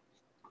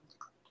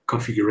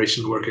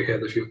configuration work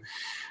ahead of you.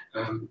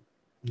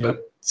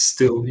 But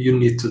still, you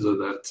need to do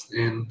that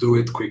and do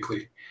it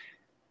quickly.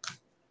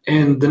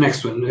 And the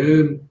next one,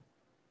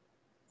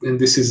 and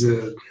this is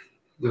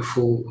the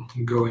full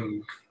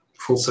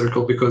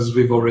circle because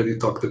we've already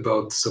talked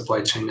about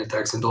supply chain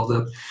attacks and all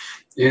that.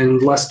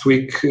 And last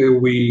week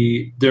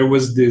there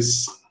was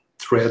this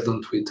thread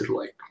on Twitter,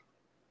 like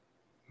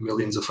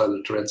millions of other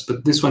threads,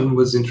 but this one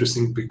was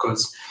interesting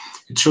because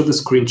it showed a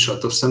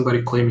screenshot of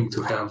somebody claiming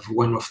to have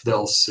one of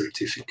Dell's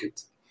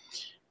certificates.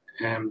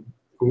 And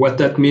what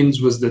that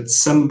means was that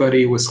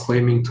somebody was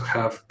claiming to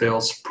have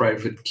Dell's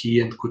private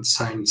key and could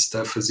sign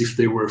stuff as if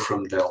they were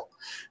from Dell.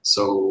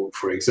 So,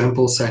 for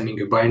example,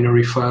 signing a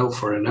binary file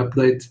for an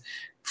update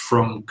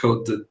from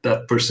code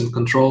that person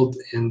controlled,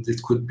 and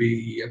it could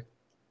be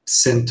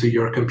sent to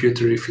your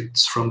computer if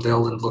it's from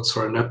Dell and looks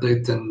for an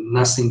update, and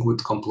nothing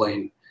would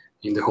complain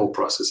in the whole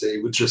process. They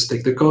would just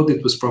take the code,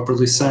 it was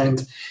properly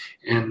signed,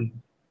 and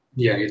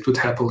yeah, it would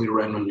happily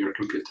run on your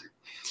computer.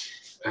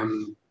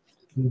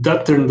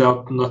 That turned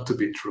out not to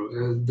be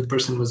true. The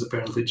person was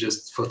apparently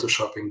just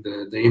photoshopping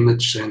the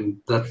image, and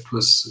that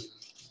was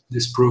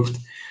disproved.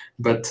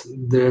 But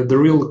the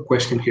real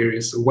question here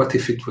is, what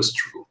if it was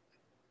true?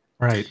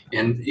 Right.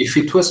 And if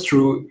it was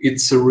true,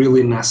 it's a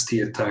really nasty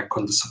attack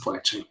on the supply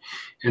chain.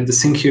 And the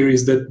thing here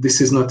is that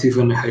this is not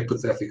even a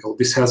hypothetical.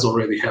 This has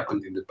already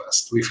happened in the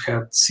past. We've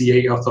had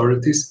CA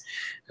authorities,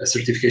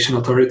 certification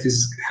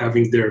authorities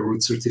having their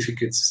root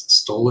certificates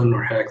stolen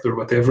or hacked or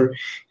whatever,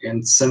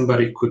 and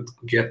somebody could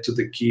get to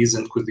the keys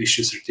and could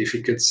issue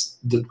certificates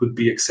that would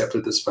be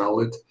accepted as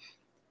valid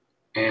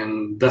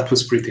And that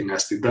was pretty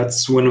nasty.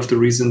 That's one of the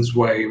reasons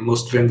why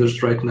most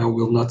vendors right now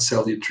will not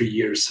sell you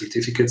 3-year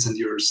certificates and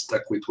you're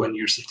stuck with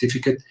 1-year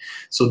certificate.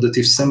 So that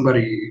if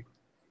somebody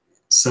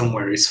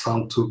somewhere is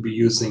found to be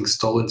using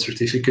stolen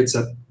certificates,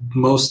 at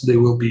most they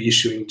will be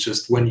issuing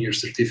just 1-year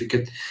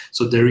certificate.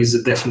 So there is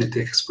a definite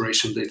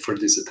expiration date for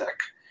this attack.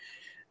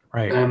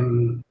 Right.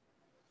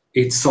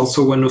 It's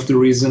also one of the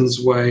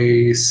reasons why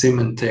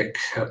Symantec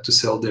had to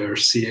sell their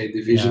CA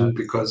division,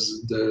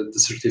 because the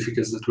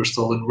certificates that were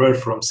stolen were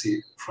from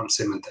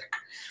Symantec.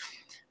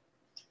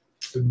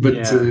 But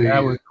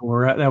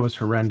that was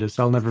horrendous.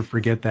 I'll never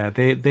forget that.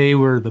 They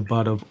were the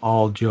butt of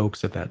all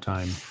jokes at that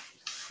time.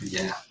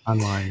 Yeah.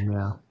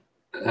 Online,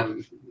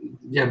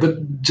 yeah.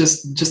 But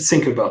just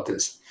think about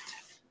this.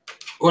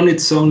 On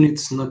its own,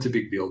 it's not a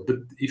big deal. But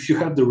if you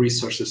have the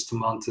resources to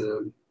mount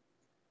a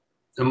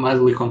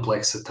mildly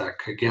complex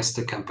attack against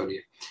a company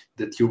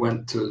that you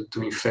want to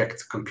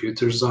infect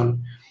computers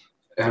on,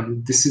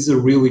 this is a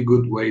really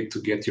good way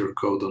to get your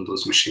code on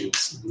those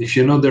machines. If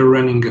you know they're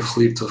running a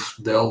fleet of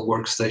Dell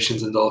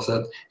workstations and all of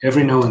that,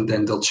 every now and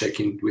then they'll check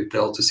in with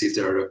Dell to see if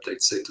there are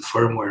updates, say to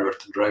firmware or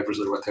to drivers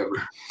or whatever.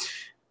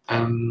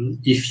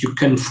 If you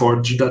can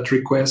forge that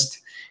request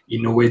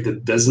in a way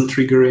that doesn't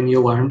trigger any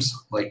alarms,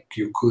 like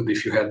you could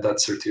if you had that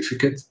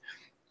certificate,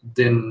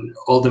 then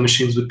all the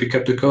machines would pick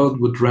up the code,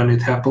 would run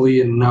it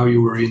happily, and now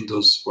you were in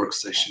those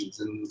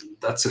workstations. And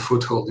that's a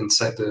foothold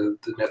inside the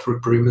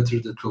network perimeter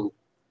that will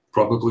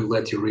probably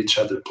let you reach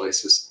other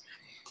places.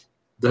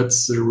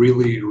 That's a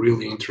really,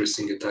 really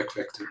interesting attack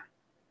vector.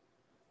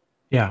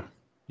 Yeah.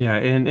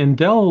 And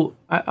Dell,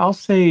 I'll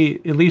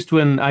say, at least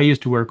when I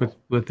used to work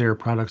with their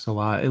products a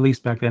lot, at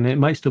least back then, it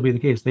might still be the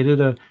case. They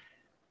did a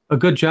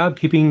good job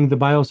keeping the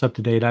BIOS up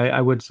to date. I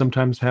would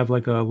sometimes have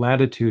like a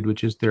Latitude,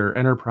 which is their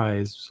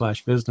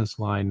enterprise/business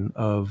line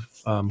of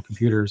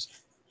computers,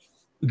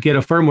 get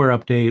a firmware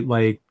update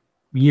like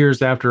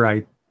years after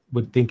I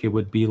would think it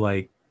would be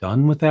like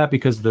done with that,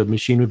 because the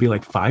machine would be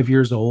like 5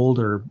 years old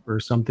or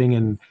something.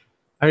 And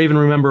I even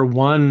remember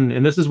one,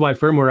 and this is why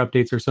firmware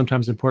updates are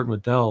sometimes important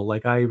with Dell.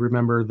 Like I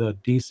remember the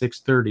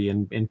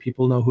D630, and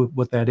people know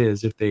what that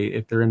is if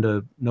they're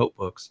into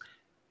notebooks.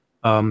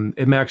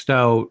 It maxed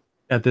out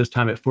at this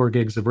time at 4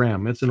 gigs of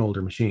RAM. It's an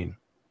older machine.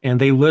 And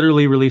they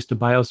literally released a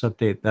BIOS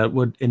update that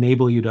would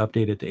enable you to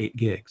update it to 8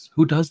 gigs.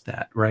 Who does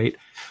that, right?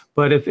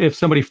 But if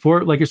somebody,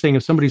 like you're saying,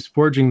 if somebody's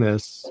forging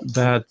this,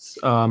 that's,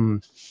 I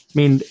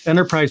mean,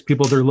 enterprise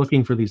people, they're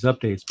looking for these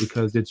updates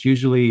because it's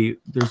usually,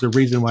 there's a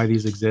reason why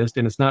these exist.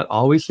 And it's not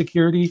always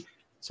security.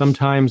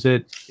 Sometimes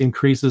it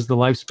increases the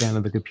lifespan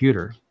of the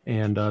computer.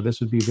 And this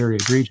would be very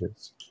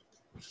egregious.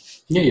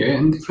 Yeah,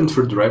 and even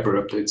for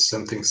driver updates,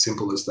 something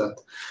simple as that.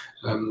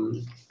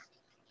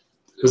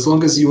 As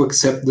long as you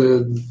accept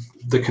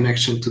the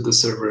connection to the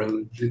server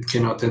and it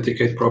can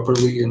authenticate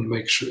properly and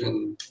make sure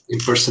and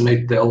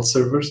impersonate Dell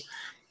servers,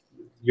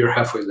 you're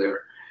halfway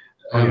there.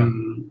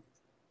 And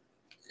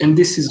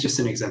this is just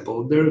an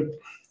example.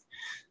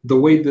 The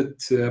way that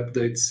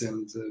updates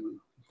and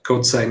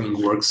code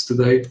signing works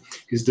today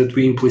is that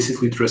we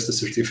implicitly trust the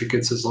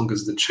certificates as long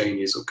as the chain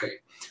is okay.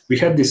 We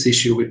had this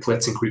issue with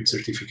Let's Encrypt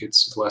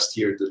certificates last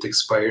year that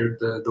expired,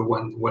 the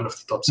one of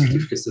the top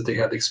certificates that they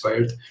had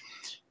expired.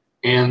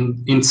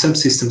 And in some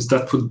systems,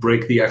 that would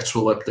break the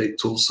actual update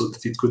tool so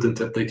that it couldn't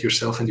update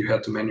yourself and you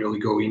had to manually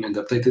go in and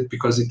update it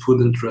because it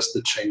wouldn't trust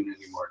the chain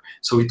anymore.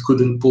 So it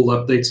couldn't pull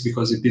updates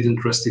because it didn't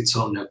trust its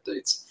own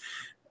updates.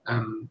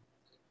 And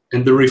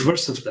the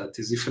reverse of that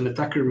is if an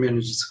attacker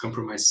manages to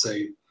compromise,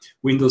 say,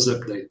 Windows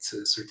Update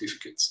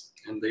certificates,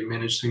 and they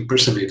manage to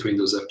impersonate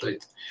Windows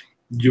Update,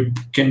 you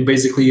can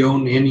basically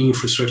own any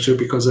infrastructure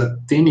because at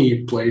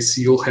any place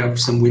you'll have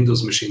some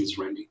Windows machines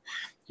running.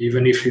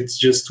 Even if it's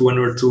just one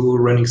or two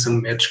running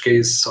some edge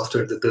case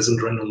software that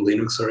doesn't run on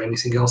Linux or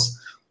anything else,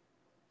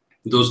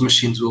 those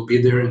machines will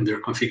be there and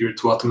they're configured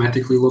to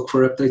automatically look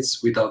for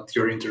updates without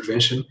your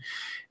intervention.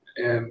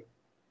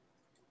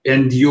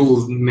 And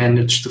you'll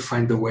manage to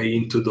find a way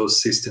into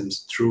those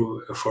systems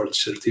through a forged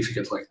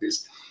certificate like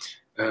this.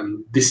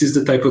 This is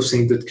the type of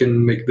thing that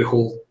can make the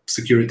whole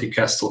security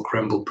castle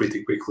crumble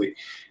pretty quickly.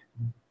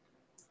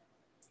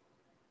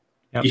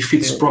 Yep. If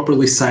it's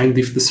properly signed,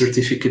 if the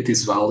certificate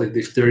is valid,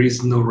 if there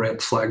is no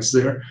red flags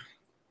there,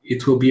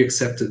 it will be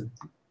accepted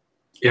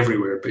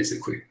everywhere,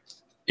 basically.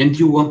 And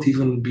you won't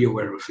even be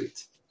aware of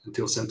it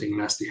until something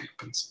nasty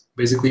happens.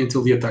 Basically,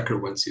 until the attacker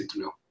wants you to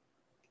know.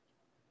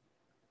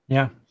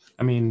 Yeah,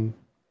 I mean,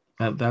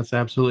 that's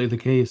absolutely the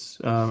case.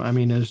 I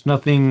mean, there's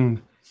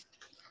nothing...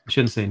 I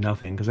shouldn't say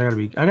nothing because I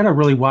gotta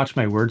really watch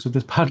my words with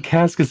this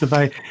podcast, because if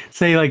I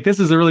say like this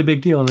is a really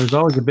big deal and there's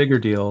always a bigger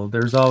deal,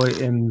 there's always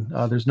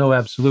there's no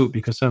absolute,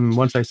 because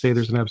once I say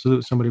there's an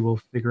absolute, somebody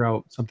will figure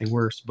out something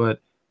worse. But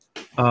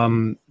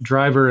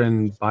driver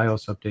and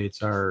BIOS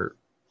updates are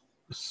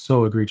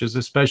so egregious,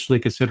 especially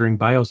considering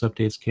BIOS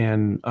updates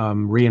can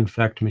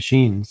reinfect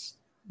machines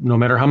no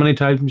matter how many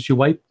times you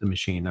wipe the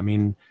machine. I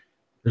mean,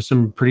 there's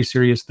some pretty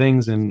serious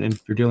things, and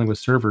if you're dealing with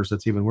servers,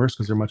 that's even worse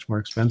because they're much more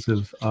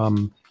expensive.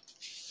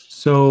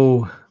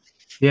 So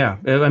Yeah,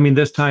 I mean,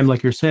 this time,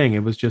 like you're saying,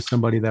 it was just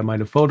somebody that might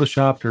have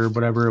photoshopped or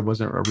whatever. It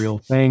wasn't a real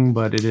thing,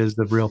 but it is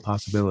the real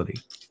possibility.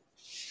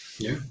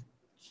 Yeah,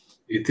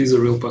 it is a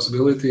real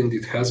possibility, and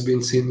it has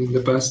been seen in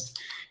the past,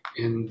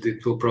 and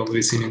it will probably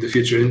be seen in the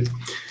future. And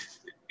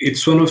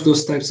it's one of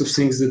those types of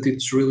things that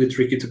it's really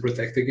tricky to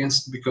protect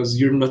against, because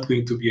you're not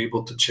going to be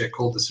able to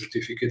check all the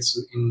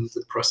certificates in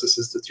the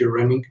processes that you're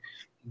running.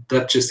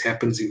 That just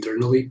happens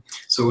internally.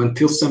 So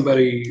until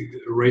somebody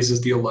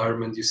raises the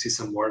alarm and you see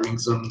some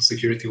warnings on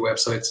security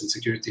websites and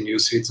security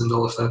news feeds and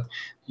all of that,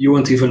 you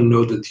won't even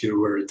know that you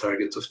were a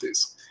target of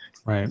this.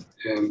 Right.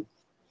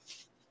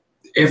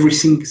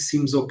 Everything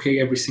seems okay.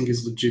 Everything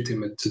is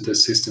legitimate to the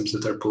systems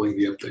that are pulling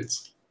the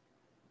updates.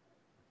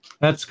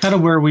 That's kind of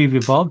where we've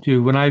evolved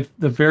to.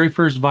 The very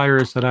first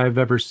virus that I've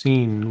ever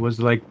seen was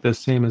like the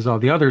same as all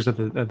the others at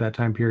that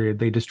time period.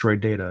 They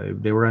destroyed data.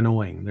 They were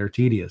annoying. They're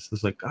tedious.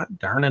 It's like, God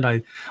darn it,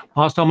 I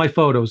lost all my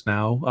photos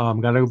now.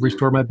 Got to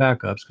restore my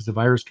backups because the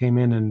virus came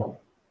in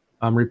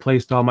and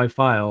replaced all my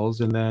files.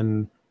 And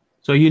then,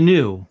 so you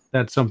knew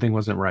that something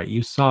wasn't right.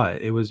 You saw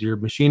it. It was your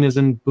machine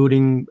isn't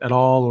booting at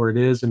all, or it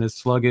is and it's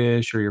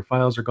sluggish, or your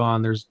files are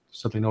gone. There's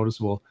something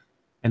noticeable.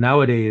 And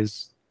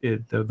nowadays,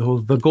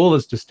 the goal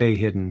is to stay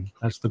hidden.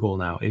 That's the goal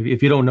now.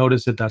 If you don't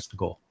notice it, that's the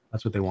goal.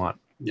 That's what they want.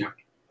 Yeah.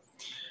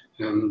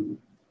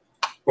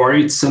 Or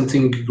it's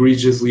something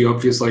egregiously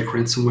obvious like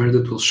ransomware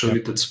that will show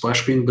you that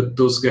splash screen, but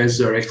those guys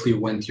directly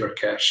want your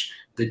cache.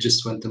 They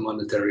just want the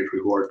monetary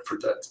reward for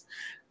that.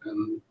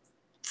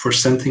 For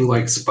something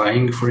like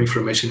spying, for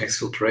information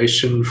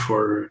exfiltration,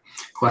 for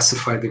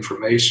classified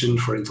information,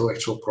 for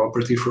intellectual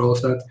property, for all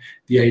of that,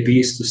 the idea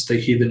is to stay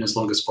hidden as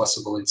long as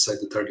possible inside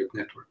the target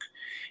network.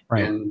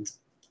 Right. And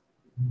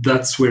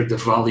that's where the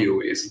value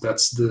is.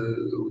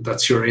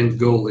 That's your end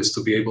goal, is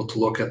to be able to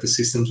look at the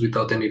systems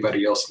without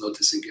anybody else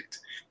noticing it.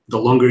 The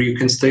longer you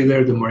can stay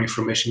there, the more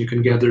information you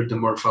can gather, the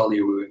more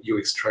value you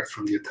extract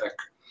from the attack.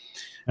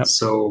 Yep.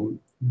 So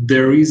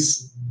there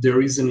is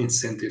an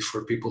incentive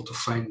for people to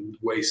find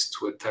ways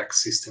to attack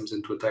systems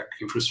and to attack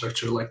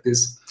infrastructure like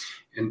this,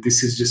 and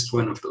this is just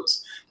one of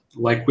those.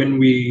 Like when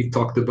we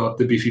talked about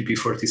the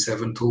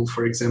BVP47 tool,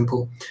 for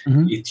example,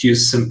 it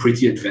used some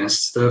pretty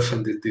advanced stuff,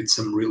 and it did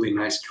some really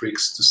nice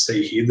tricks to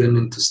stay hidden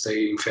and to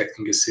stay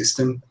infecting a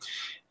system.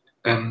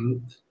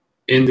 And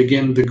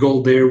again, the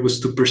goal there was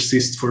to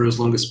persist for as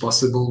long as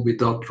possible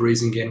without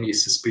raising any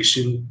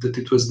suspicion that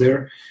it was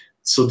there,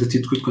 so that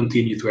it could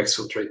continue to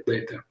exfiltrate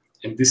data.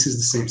 And this is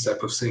the same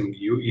type of thing.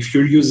 If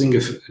you're using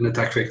an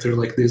attack vector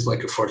like this,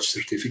 like a forged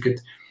certificate,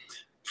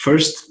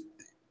 first,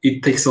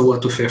 it takes a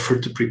lot of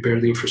effort to prepare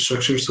the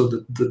infrastructure so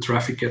that the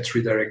traffic gets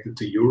redirected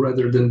to you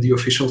rather than the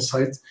official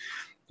site.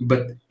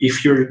 But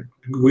if you're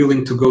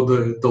willing to go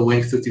the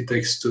length that it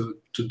takes to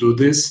do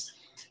this,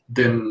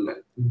 then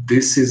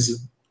this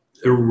is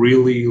a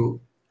really,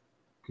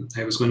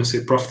 I was going to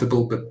say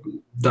profitable, but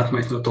that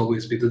might not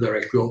always be the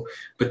direct goal.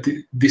 But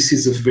this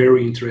is a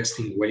very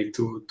interesting way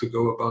to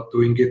go about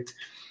doing it.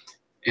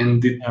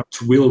 And it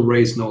will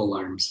raise no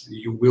alarms.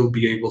 You will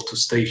be able to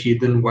stay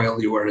hidden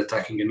while you are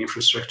attacking an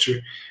infrastructure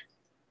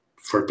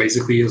for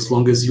basically as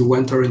long as you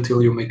want, or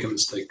until you make a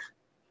mistake.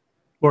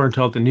 Or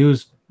until the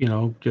news,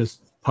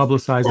 just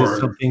publicizes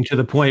something to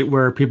the point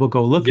where people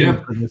go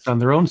looking for this on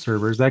their own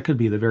servers. That could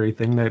be the very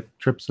thing that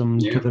trips them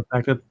to the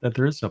fact that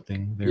there is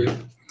something there. Yeah.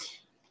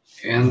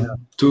 And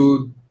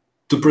to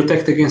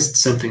protect against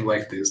something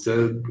like this,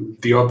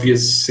 the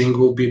obvious thing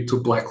will be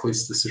to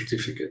blacklist the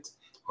certificate,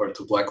 or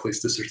to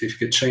blacklist the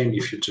certificate chain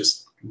if you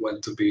just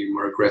want to be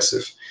more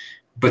aggressive.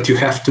 But you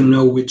have to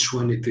know which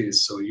one it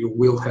is. So you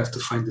will have to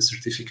find the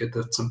certificate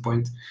at some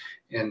point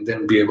and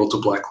then be able to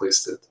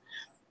blacklist it.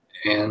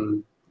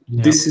 And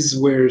this is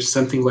where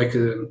something like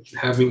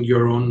having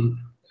your own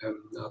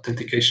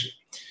authentication,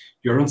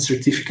 your own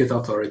certificate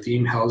authority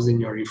in-house in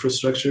your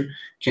infrastructure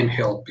can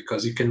help,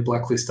 because you can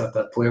blacklist at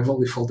that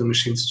level. If all the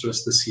machines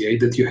trust the CA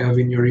that you have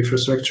in your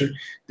infrastructure,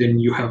 then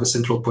you have a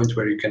central point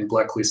where you can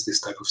blacklist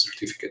this type of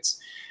certificates.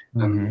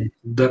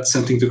 That's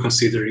something to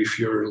consider if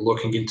you're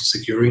looking into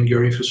securing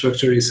your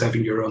infrastructure, is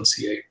having your own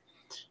CA.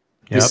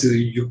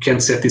 You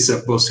can set this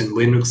up both in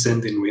Linux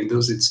and in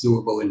Windows. It's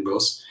doable in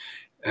both.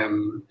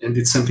 And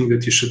it's something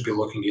that you should be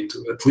looking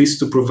into, at least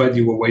to provide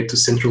you a way to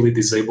centrally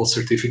disable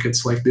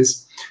certificates like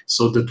this,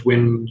 so that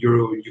when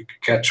you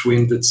catch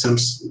wind that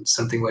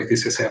something like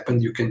this has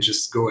happened, you can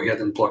just go ahead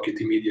and block it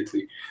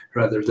immediately,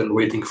 rather than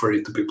waiting for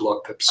it to be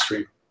blocked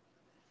upstream.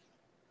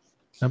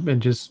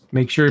 And just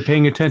make sure you're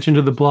paying attention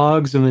to the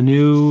blogs and the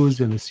news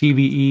and the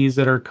CVEs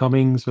that are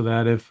coming, so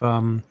that if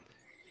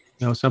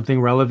something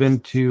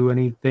relevant to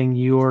anything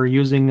you are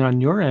using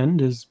on your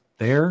end is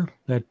there,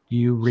 that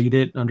you read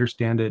it,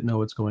 understand it, know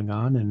what's going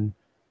on, and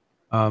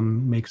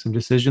make some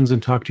decisions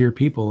and talk to your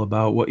people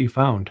about what you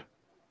found.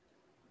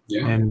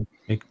 And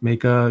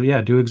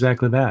do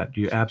exactly that.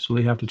 You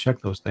absolutely have to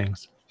check those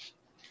things.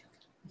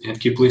 And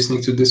keep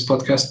listening to this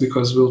podcast,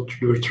 because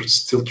we're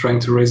still trying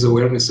to raise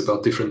awareness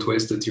about different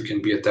ways that you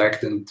can be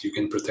attacked and you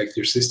can protect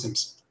your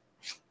systems.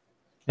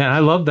 And I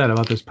love that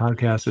about this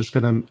podcast.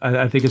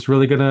 I think it's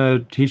really gonna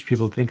teach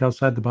people to think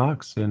outside the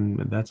box, and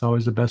that's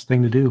always the best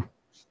thing to do.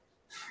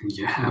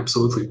 Yeah,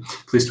 absolutely.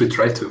 At least we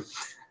try to.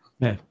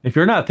 Yeah. If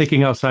you're not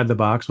thinking outside the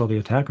box, well, the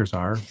attackers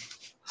are,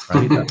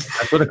 right?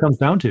 That's what it comes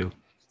down to.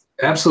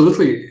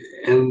 Absolutely.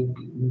 And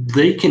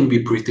they can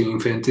be pretty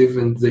inventive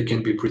and they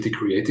can be pretty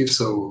creative.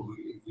 So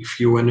if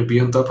you want to be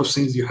on top of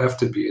things, you have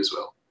to be as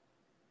well.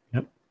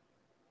 Yep.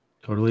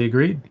 Totally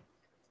agreed.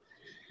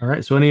 All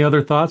right. So any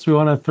other thoughts we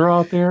want to throw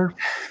out there?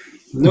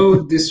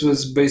 No, this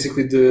was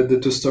basically the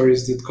two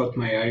stories that caught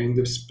my eye in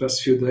the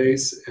past few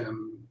days.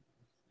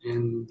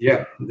 And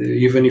yeah,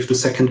 even if the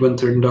second one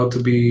turned out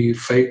to be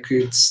fake,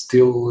 it's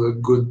still a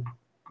good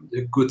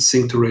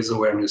thing to raise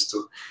awareness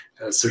to.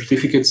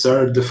 Certificates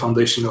are the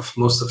foundation of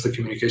most of the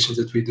communications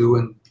that we do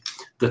and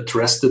the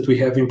trust that we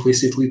have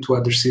implicitly to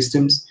other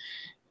systems.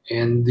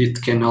 And it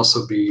can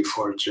also be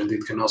forged and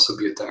it can also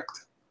be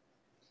attacked.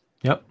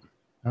 Yep.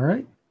 All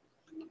right.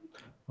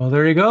 Well,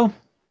 there you go.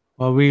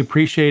 Well, we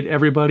appreciate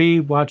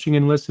everybody watching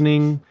and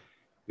listening.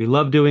 We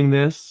love doing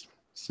this.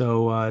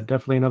 So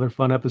definitely another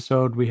fun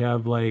episode. We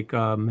have like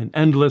an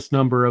endless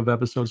number of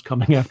episodes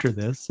coming after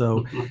this.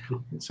 So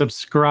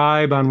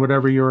subscribe on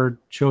whatever your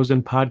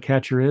chosen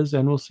podcatcher is,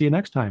 and we'll see you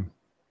next time.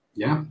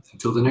 Yeah,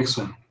 until the next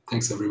one.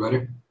 Thanks,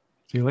 everybody.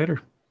 See you later.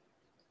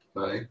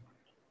 Bye.